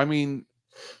 I mean,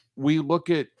 we look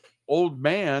at old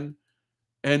man,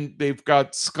 And they've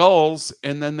got skulls,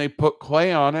 and then they put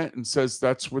clay on it and says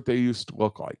that's what they used to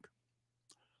look like.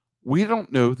 We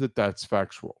don't know that that's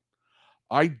factual.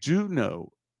 I do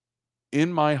know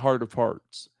in my heart of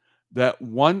hearts that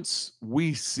once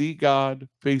we see God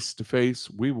face to face,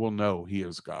 we will know he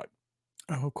is God.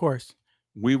 Oh, of course.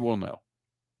 We will know.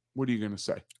 What are you going to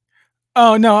say?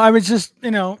 Oh, no, I was just,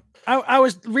 I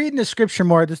was reading the scripture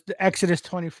more, the Exodus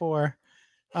 24,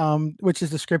 which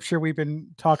is the scripture we've been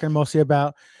talking mostly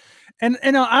about. And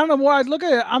I don't know why I look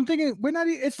at it. I'm thinking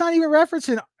it's not even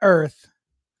referencing earth.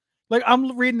 Like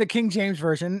I'm reading the King James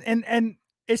version and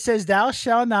it says, thou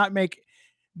shalt not make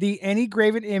thee any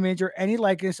graven image or any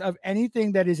likeness of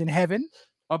anything that is in heaven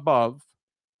above,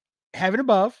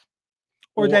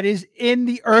 or that is in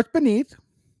the earth beneath.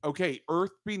 Okay,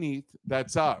 earth beneath,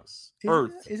 that's us.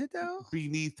 Is it though?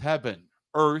 Beneath heaven.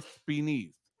 Earth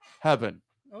beneath heaven.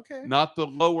 Okay. Not the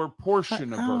lower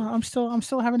portion of earth. I'm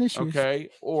still having issues. Okay,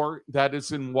 or that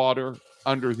is in water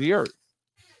under the earth.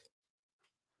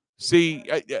 See,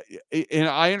 and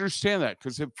I understand that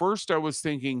because at first I was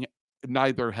thinking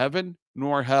neither heaven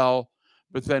nor hell,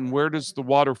 but then where does the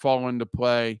water fall into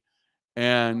play?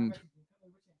 And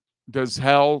does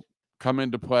hell come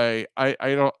into play? I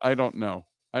don't know.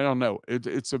 I don't know.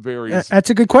 It's a very That's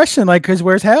a good question. Like, because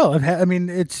where's hell? I mean,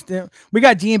 we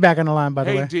got Dean back on the line, by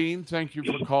the way. Hey, Dean, thank you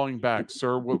for calling back,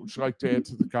 sir. What would you like to add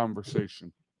to the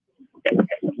conversation?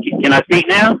 Can I speak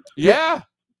now? Yeah.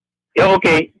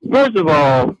 Okay. First of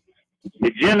all,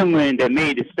 the gentleman that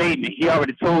made the statement, he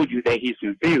already told you that he's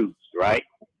confused, right?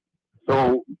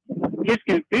 So his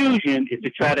confusion is to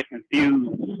try to confuse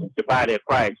the body of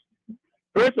Christ.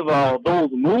 First of all, those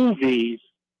movies,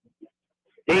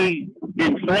 they've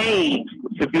been claimed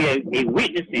to be a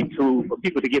witnessing tool for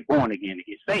people to get born again, to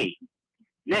get saved.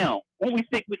 Now, when we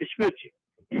stick with the scripture,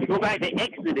 we go back to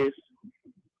Exodus,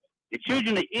 the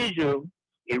children of Israel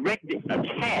erected a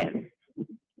calf,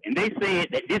 and they said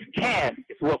that this calf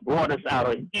is what brought us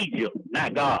out of Egypt,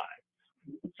 not God.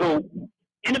 So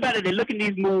anybody that look at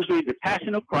these movies, The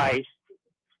Passion of Christ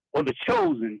or The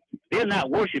Chosen, they're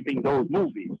not worshiping those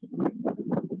movies.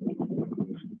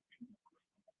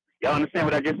 Y'all understand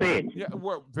what I just said? Yeah,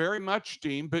 well, very much,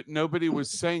 Dean, but nobody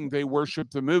was saying they worship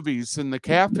the movies. And the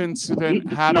calf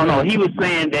incident happened. No, he was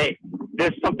saying that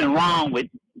there's something wrong with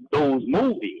those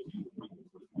movies.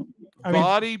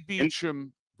 Body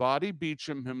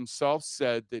Beecham himself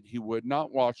said that he would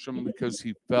not watch them because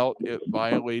he felt it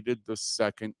violated the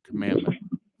second commandment.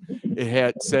 It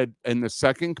had said, and the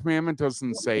second commandment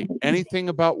doesn't say anything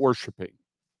about worshiping.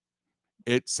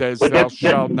 It says, thou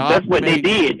shalt not. That's what they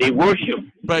did. They worship.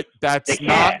 But that's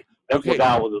not. That's what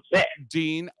God was upset.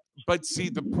 Dean, but see,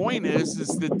 the point is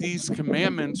that these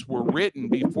commandments were written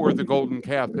before the golden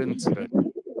calf incident.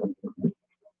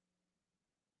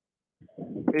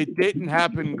 It didn't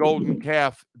happen golden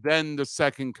calf, then the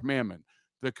second commandment.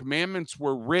 The commandments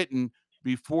were written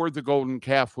before the golden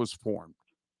calf was formed.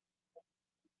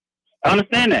 I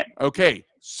understand that. Okay,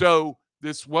 so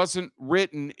this wasn't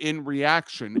written in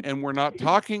reaction, and we're not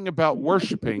talking about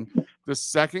worshiping. The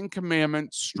second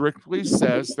commandment strictly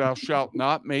says, thou shalt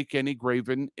not make any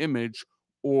graven image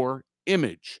or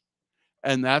image.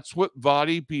 And that's what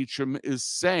Body Beecham is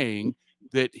saying,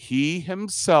 that he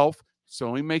himself, he's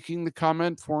only making the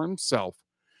comment for himself,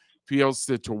 feels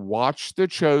that to watch The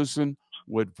Chosen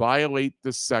would violate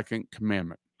the second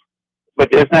commandment.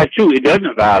 But that's not true. It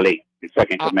doesn't violate the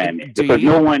second commandment because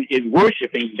no one is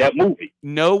worshiping that movie.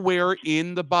 Nowhere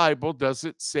in the Bible does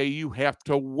it say you have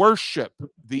to worship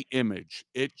the image.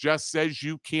 It just says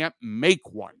you can't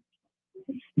make one.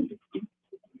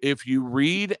 If you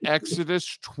read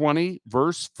Exodus 20,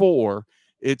 verse 4,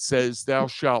 it says, thou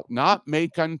shalt not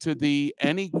make unto thee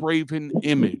any graven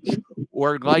image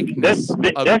or likeness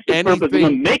of that's the purpose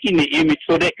of making the image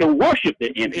so they can worship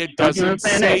the image. It doesn't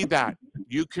say that.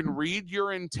 You can read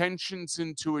your intentions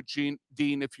into it,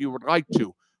 Dean, if you would like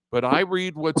to, but I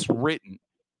read what's written.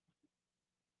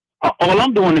 All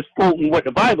I'm doing is quoting what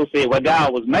the Bible said, where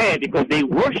God was mad because they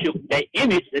worshiped that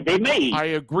image that they made. I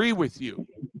agree with you.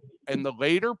 And the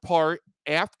later part,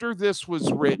 after this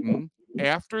was written,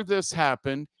 after this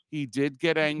happened, he did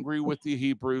get angry with the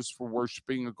Hebrews for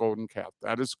worshiping a golden calf.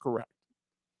 That is correct.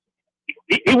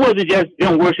 It wasn't just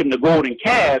them worshiping the golden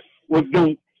calf, it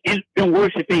was them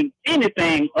worshiping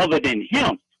anything other than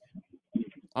him.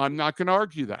 I'm not going to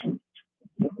argue that.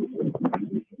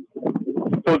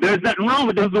 So there's nothing wrong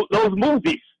with those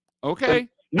movies. Okay.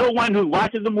 No one who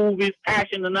watches the movies,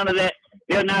 Passion and none of that,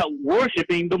 they're not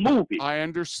worshiping the movie. I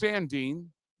understand, Dean.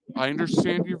 I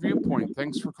understand your viewpoint.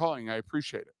 Thanks for calling. I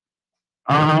appreciate it.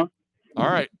 Uh-huh. All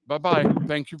right. Bye-bye.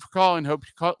 Thank you for calling. Hope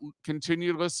you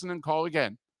continue to listen and call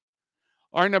again.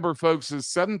 Our number, folks, is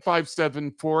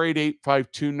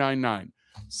 757-488-5299.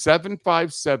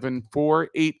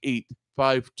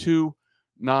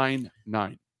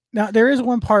 757-488-5299. Now, there is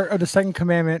one part of the second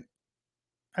commandment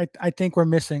I think we're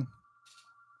missing.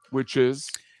 Which is?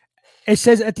 It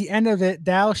says at the end of it,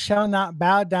 thou shalt not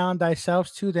bow down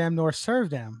thyself to them nor serve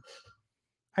them.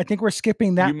 I think we're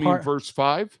skipping that part. You mean verse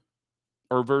 5?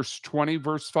 Or verse 20,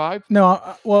 verse 5?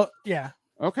 No, well, yeah.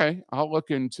 Okay, I'll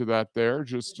look into that there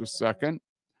just a second.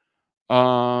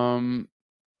 The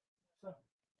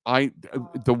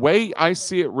way I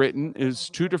see it written is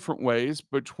two different ways,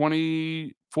 but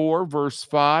 24 verse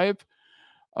 5,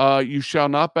 you shall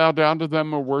not bow down to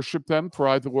them or worship them, for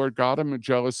I, the Lord God, am a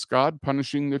jealous God,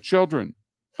 punishing the children.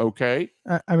 Okay.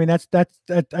 I mean, that's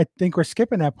I think we're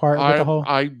skipping that part with the whole.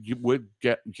 I would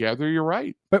gather you're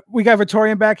right. But we got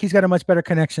Victorian back. He's got a much better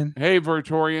connection. Hey,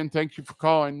 Victorian, thank you for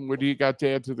calling. What do you got to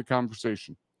add to the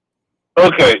conversation?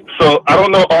 Okay, so I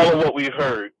don't know all of what we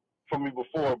heard from me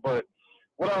before, but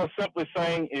what I was simply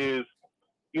saying is,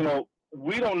 you know,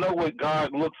 we don't know what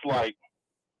God looks like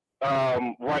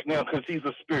right now because he's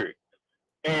a spirit.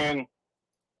 And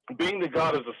being that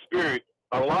God is a spirit,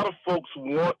 a lot of folks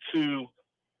want to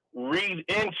read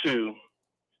into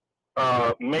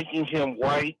making him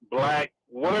white, black,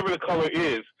 whatever the color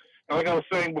is. And like I was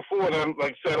saying before, and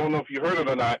like I said, I don't know if you heard it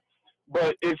or not,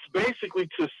 but it's basically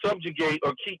to subjugate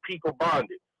or keep people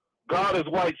bonded. God is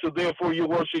white, so therefore you're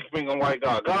worshiping a white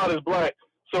God. God is black,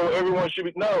 so everyone should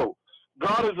be. No,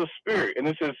 God is a spirit, and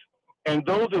it says, and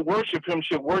those that worship him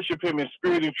should worship him in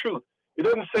spirit and truth. It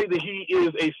doesn't say that he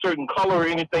is a certain color or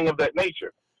anything of that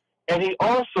nature. And he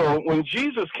also, when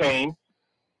Jesus came,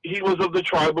 he was of the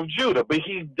tribe of Judah, but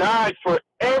he died for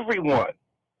everyone,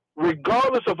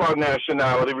 regardless of our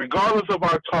nationality, regardless of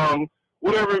our tongue,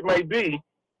 whatever it may be.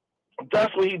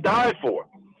 That's what he died for.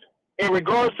 In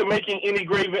regards to making any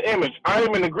graven image, I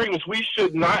am in agreement. We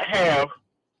should not have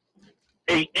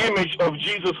an image of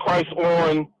Jesus Christ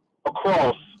on a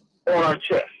cross on our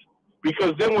chest,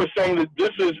 because then we're saying that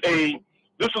this is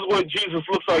what Jesus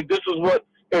looks like. This is what,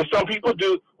 and some people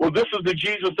do. Well, this is the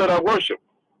Jesus that I worship.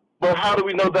 But how do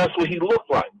we know that's what he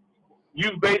looked like?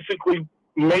 You've basically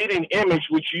made an image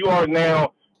which you are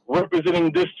now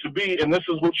representing this to be, and this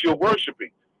is what you're worshiping.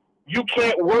 You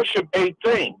can't worship a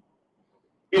thing.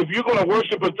 If you're going to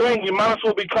worship a thing, you might as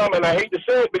well become, and I hate to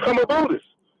say it, become a Buddhist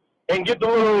and get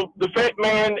the fat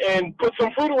man and put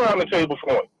some fruit around the table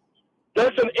for him.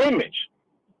 That's an image.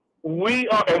 We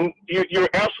are, and you're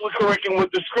absolutely correct in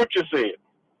what the scripture said.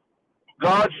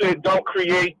 God said, don't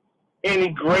create any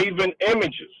graven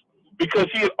images, because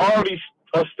he had already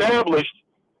established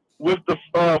with the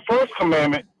first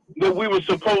commandment that we were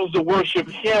supposed to worship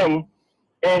him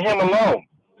and him alone.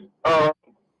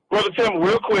 Brother Tim,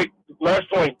 real quick, last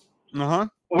point.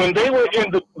 When they were in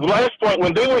the last point,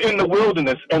 when they were in the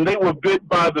wilderness and they were bit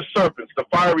by the serpents, the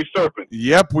fiery serpents.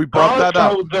 Yep, we brought that up.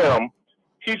 God told them,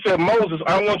 he said, Moses,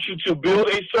 I want you to build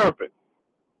a serpent.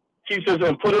 He says,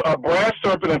 and put a brass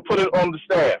serpent and put it on the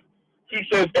staff. He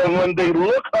says, and when they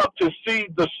look up to see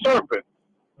the serpent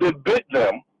that bit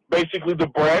them, basically the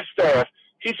brass staff,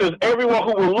 he says, everyone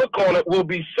who will look on it will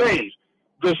be saved.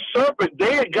 The serpent,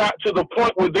 they had got to the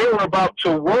point where they were about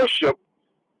to worship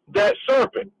that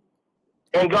serpent.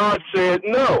 And God said,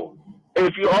 no.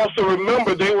 If you also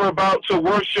remember, they were about to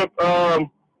worship the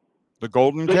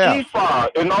golden the calf, ephod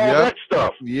and all that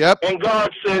stuff. Yep. And God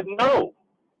said, no,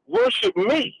 worship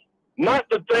me, not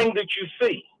the thing that you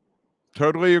see.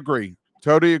 Totally agree.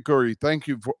 Totally agree. Thank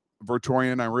you,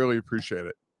 Vertorian. I really appreciate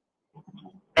it.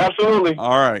 Absolutely.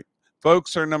 All right.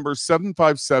 Folks, our number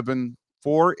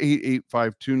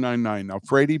 757-488-5299. Now,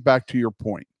 Frady, back to your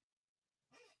point.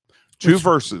 Two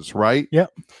verses, right? Yep.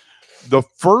 The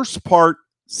first part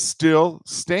still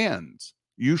stands.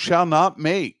 You shall not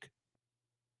make.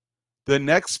 The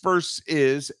next verse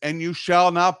is, and you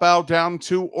shall not bow down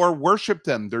to or worship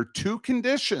them. There are two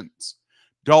conditions.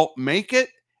 Don't make it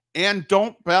and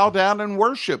don't bow down and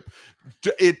worship.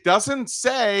 It doesn't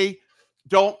say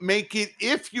don't make it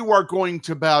if you are going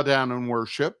to bow down and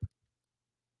worship.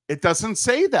 It doesn't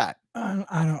say that.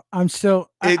 I'm still.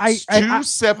 It's two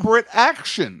separate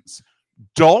actions.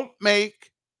 Don't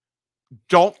make,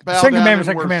 don't bow second down commandment, and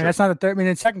second worship. commandment. That's not the third. I mean,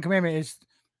 the second commandment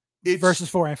is verses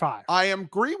 4 and 5. I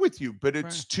agree with you, but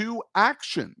it's two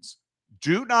actions.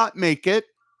 Do not make it,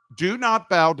 do not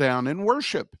bow down and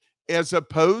worship, as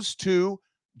opposed to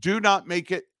do not make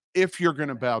it if you're going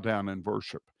to bow down and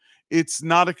worship. It's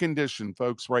not a condition,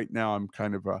 folks. Right now, I'm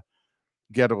kind of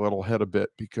get a little ahead a bit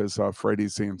because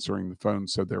Freddie's answering the phone,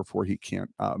 so therefore he can't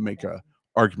make a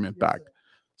argument back.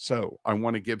 So I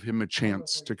want to give him a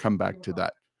chance to come back to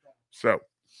that. So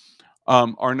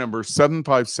Our number is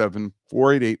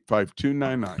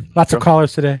 757-488-5299. Lots of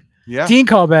callers today. Yeah. Dean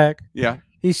called back. Yeah.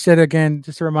 He said again,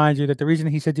 just to remind you that the reason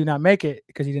he said do not make it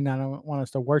because he did not want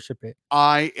us to worship it.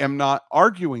 I am not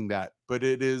arguing that, but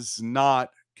it is not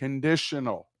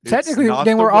conditional. Technically, it's not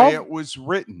then the we're way all it was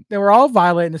written. They were all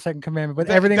violating the second commandment, but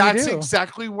everything that's we do.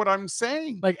 exactly what I'm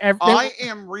saying. Like I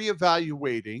am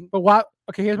reevaluating. But why?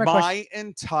 Okay, here's my question. My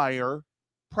entire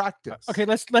practice. Okay,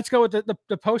 let's go with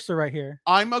the poster right here.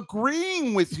 I'm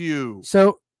agreeing with you.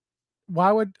 So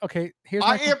why would here's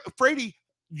my Frady,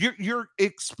 you're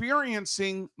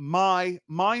experiencing my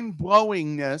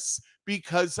mind-blowingness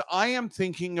because I am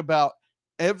thinking about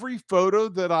every photo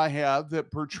that I have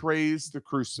that portrays the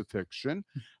crucifixion.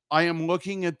 I am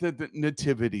looking at the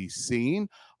nativity scene.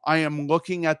 I am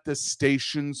looking at the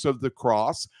stations of the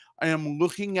cross. I am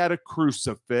looking at a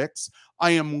crucifix.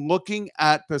 I am looking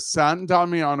at the San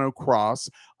Damiano cross.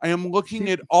 I am looking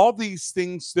at all these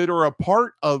things that are a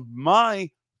part of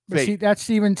my But faith. see, that's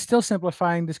even still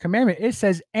simplifying this commandment. It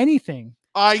says anything.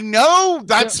 I know,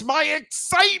 that's my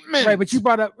excitement. Right, but you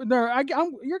brought up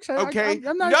you're excited. Okay.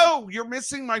 I'm not. No, you're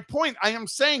missing my point. I am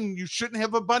saying you shouldn't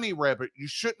have a bunny rabbit. You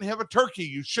shouldn't have a turkey.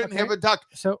 You shouldn't have a duck.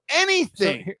 So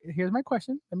anything. Here's my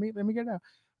question. Let me get it out.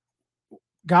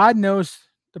 God knows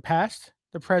the past,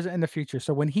 the present, and the future.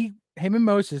 So when him and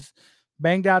Moses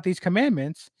banged out these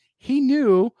commandments, he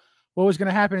knew what was going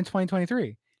to happen in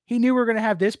 2023. He knew we were going to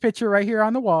have this picture right here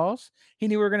on the walls. He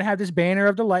knew we were going to have this banner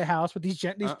of the lighthouse with these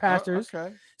pastors.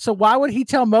 Okay. So why would he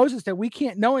tell Moses that we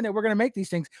can't, knowing that we're going to make these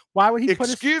things? Why would he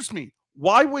put Excuse me.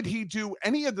 Why would he do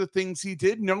any of the things he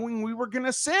did knowing we were going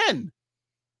to sin?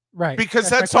 Right. Because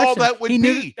that's my all question. that would He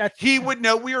knew be. He would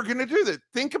know we were going to do that.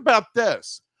 Think about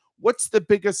this. What's the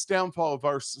biggest downfall of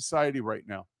our society right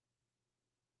now?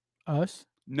 Us?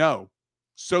 No.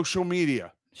 Social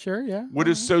media. Sure, yeah. What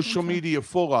is social media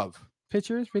full of?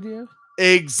 Pictures, videos?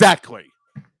 Exactly.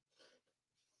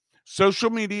 Social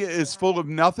media is full of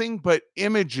nothing but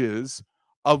images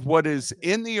of what is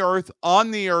in the earth,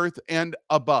 on the earth, and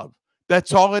above.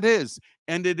 That's all it is.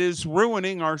 And it is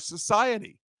ruining our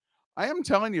society. I am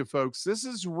telling you, folks, this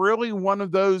is really one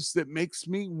of those that makes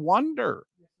me wonder.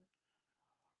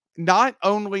 Not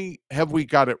only have we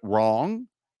got it wrong,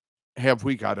 have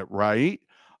we got it right?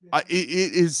 It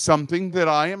is something that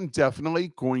I am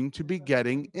definitely going to be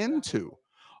getting into.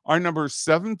 Our number is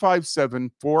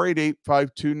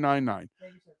 757-488-5299.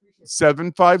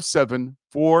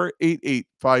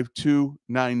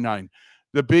 757-488-5299.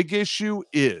 The big issue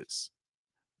is,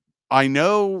 I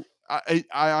know,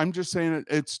 I'm just saying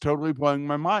it's totally blowing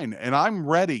my mind. And I'm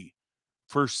ready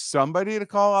for somebody to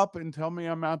call up and tell me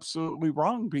I'm absolutely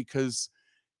wrong, because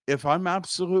if I'm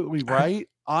absolutely right,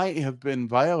 I have been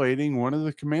violating one of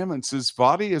the commandments, as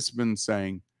Vadi has been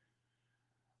saying.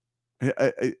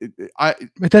 It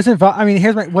doesn't. I mean,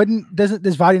 here's my.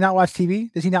 Does Vadi not watch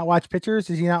TV? Does he not watch pictures?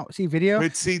 Does he not see video?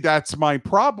 But see, that's my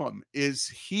problem. Is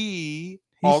he's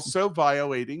also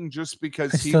violating just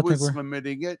because he was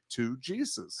limiting it to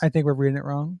Jesus? I think we're reading it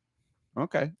wrong.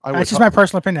 Okay, that's just my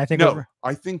personal opinion. I think no.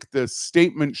 I think the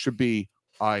statement should be,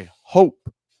 "I hope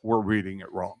we're reading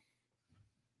it wrong."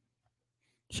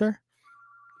 Sure.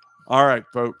 All right,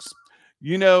 folks.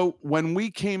 You know, when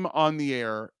we came on the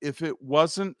air, if it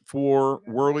wasn't for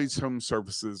Worley's Home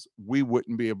Services, we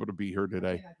wouldn't be able to be here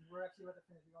today.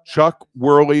 Chuck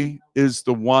Worley is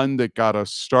the one that got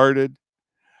us started,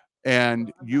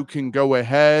 and you can go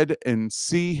ahead and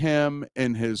see him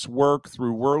and his work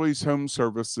through Worley's Home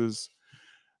Services.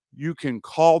 You can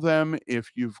call them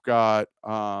if you've got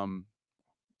crawl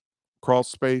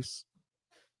space,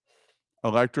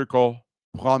 electrical,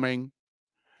 plumbing.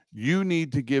 You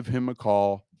need to give him a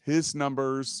call. His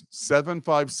number's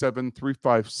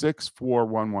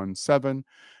 757-356-4117.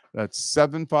 That's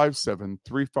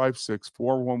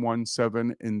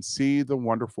 757-356-4117, and see the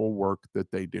wonderful work that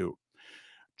they do.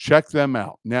 Check them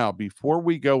out. Now, before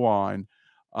we go on,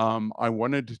 I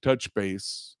wanted to touch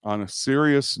base on a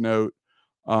serious note.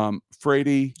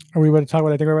 Frady, are we about to talk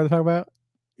about? I think we're about to talk about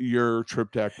your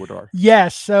trip to Ecuador.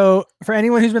 Yes. So for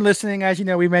anyone who's been listening, as you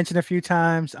know, we mentioned a few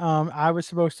times, I was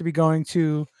supposed to be going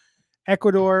to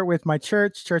Ecuador with my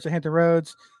church at Hampton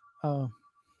Roads.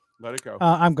 Let it go.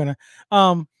 I'm gonna.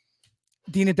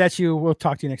 Dean, if that's you, we'll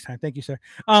talk to you next time. Thank you, sir.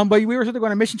 But we were supposed to go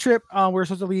on a mission trip. We were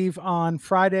supposed to leave on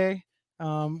Friday.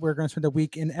 We're going to spend a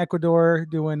week in Ecuador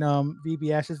doing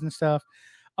VBSs and stuff.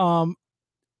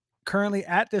 Currently,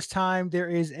 at this time, there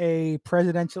is a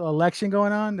presidential election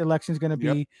going on. The election is going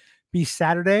to be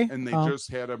Saturday. And they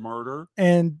just had a murder.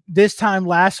 And this time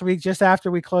last week, just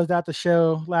after we closed out the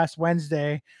show last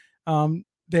Wednesday,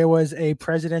 there was a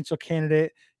presidential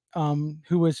candidate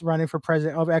who was running for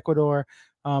president of Ecuador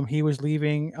He was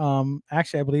leaving.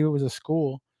 Actually, I believe it was a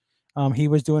school. He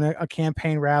was doing a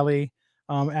campaign rally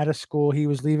at a school. He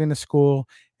was leaving the school,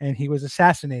 and he was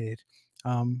assassinated.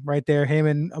 Right there, him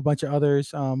and a bunch of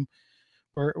others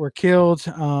were killed.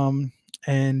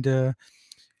 And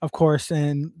of course,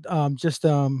 and just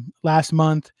last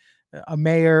month, a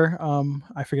mayor,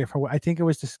 I forget for what, I think it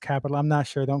was this capital. I'm not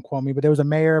sure. Don't quote me, but there was a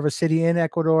mayor of a city in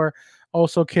Ecuador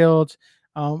also killed.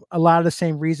 A lot of the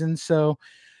same reasons. So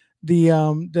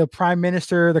the prime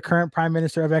minister, the current prime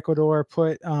minister of Ecuador,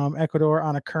 put Ecuador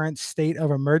on a current state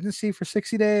of emergency for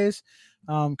 60 days.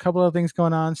 A couple of things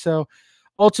going on. So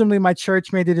ultimately, my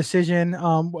church made the decision,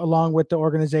 along with the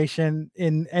organization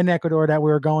in Ecuador that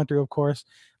we were going through, of course,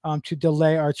 to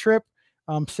delay our trip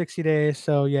 60 days.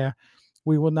 So yeah,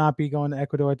 we will not be going to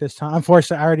Ecuador at this time.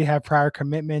 Unfortunately, I already have prior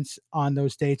commitments on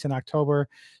those dates in October,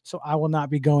 so I will not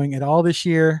be going at all this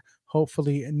year.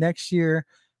 Hopefully next year.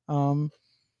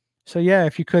 So yeah,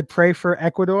 if you could pray for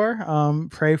Ecuador,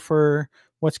 pray for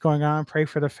what's going on, pray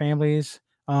for the families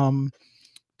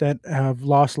that have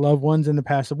lost loved ones in the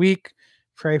past week.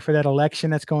 Pray for that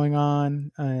election that's going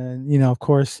on. And, of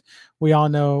course, we all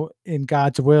know in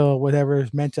God's will, whatever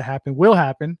is meant to happen will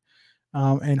happen.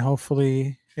 And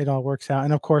hopefully it all works out.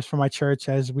 And of course, for my church,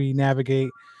 as we navigate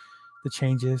the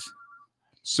changes.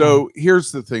 So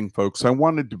here's the thing, folks. I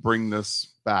wanted to bring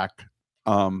this back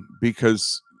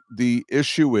because the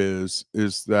issue is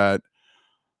that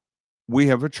we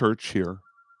have a church here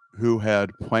who had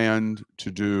planned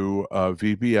to do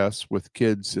VBS with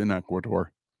kids in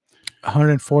Ecuador.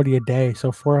 140 a day,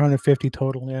 so 450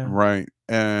 total. Yeah. Right.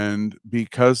 And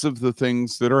because of the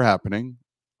things that are happening,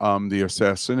 the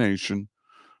assassination,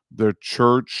 the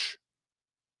church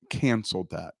canceled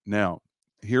that. Now,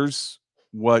 here's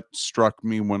what struck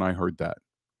me when I heard that.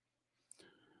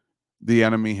 The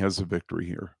enemy has a victory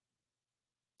here.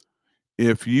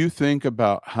 If you think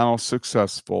about how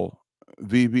successful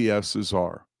VBSs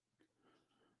are,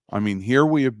 I mean, here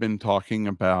we have been talking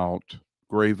about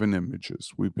graven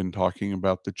images. We've been talking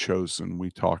about the chosen.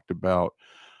 We talked about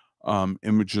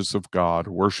images of God,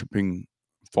 worshiping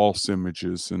false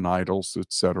images and idols,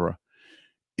 etc.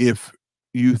 If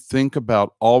you think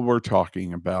about all we're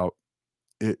talking about,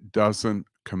 it doesn't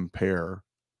compare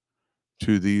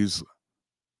to these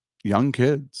young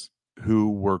kids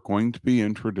who were going to be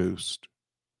introduced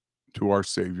to our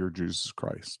Savior, Jesus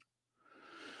Christ.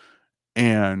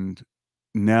 And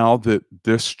now that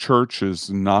this church is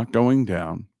not going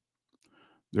down,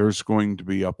 there's going to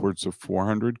be upwards of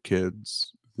 400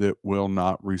 kids that will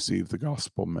not receive the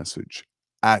gospel message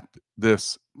at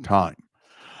this time.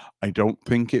 I don't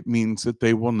think it means that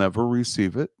they will never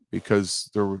receive it, because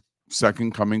the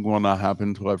second coming will not happen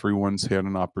until everyone's had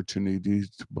an opportunity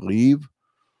to believe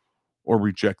or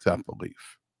reject that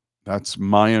belief. That's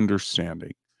my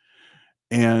understanding.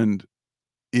 And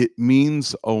it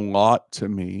means a lot to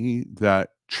me that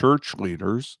church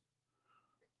leaders,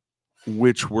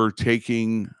 which were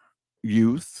taking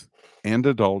youth and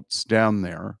adults down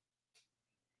there,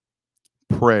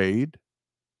 prayed,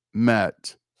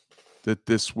 met, that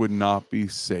this would not be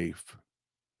safe.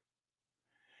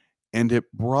 And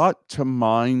it brought to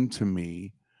mind to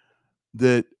me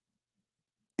that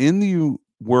in the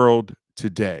world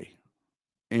today,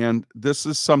 and this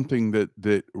is something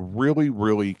that really,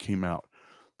 really came out.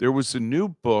 There was a new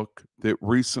book that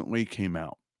recently came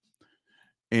out.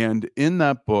 And in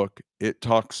that book, it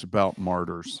talks about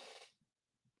martyrs.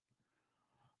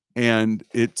 And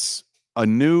it's a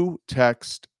new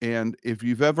text. And if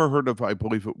you've ever heard of, I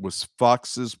believe it was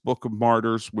Fox's Book of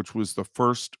Martyrs, which was the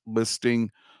first listing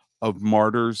of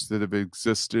martyrs that have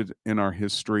existed in our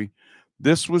history,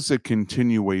 this was a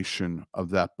continuation of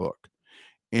that book.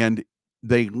 And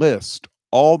they list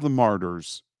all the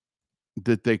martyrs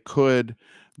that they could,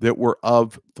 that were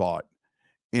of thought.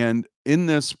 And in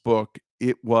this book,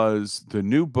 it was the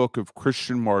new book of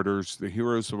Christian martyrs, the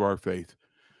heroes of our faith.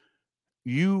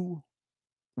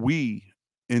 We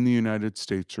in the United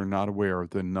States are not aware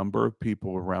of the number of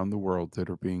people around the world that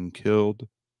are being killed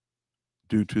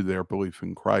due to their belief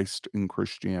in Christ and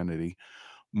Christianity.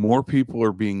 More people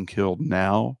are being killed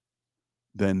now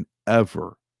than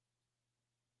ever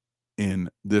in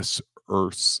this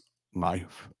earth's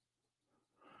life.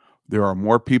 There are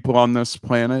more people on this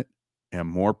planet and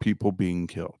more people being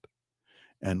killed.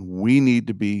 And we need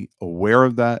to be aware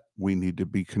of that. We need to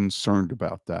be concerned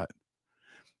about that.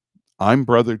 I'm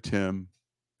Brother Tim,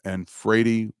 and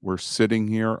Frady. We're sitting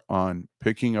here on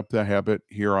Picking Up the Habit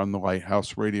here on the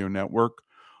Lighthouse Radio Network.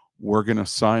 We're going to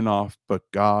sign off, but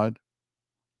God,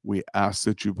 we ask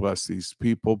that you bless these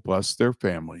people, bless their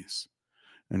families,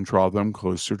 and draw them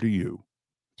closer to you.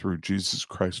 Through Jesus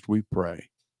Christ we pray.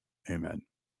 Amen.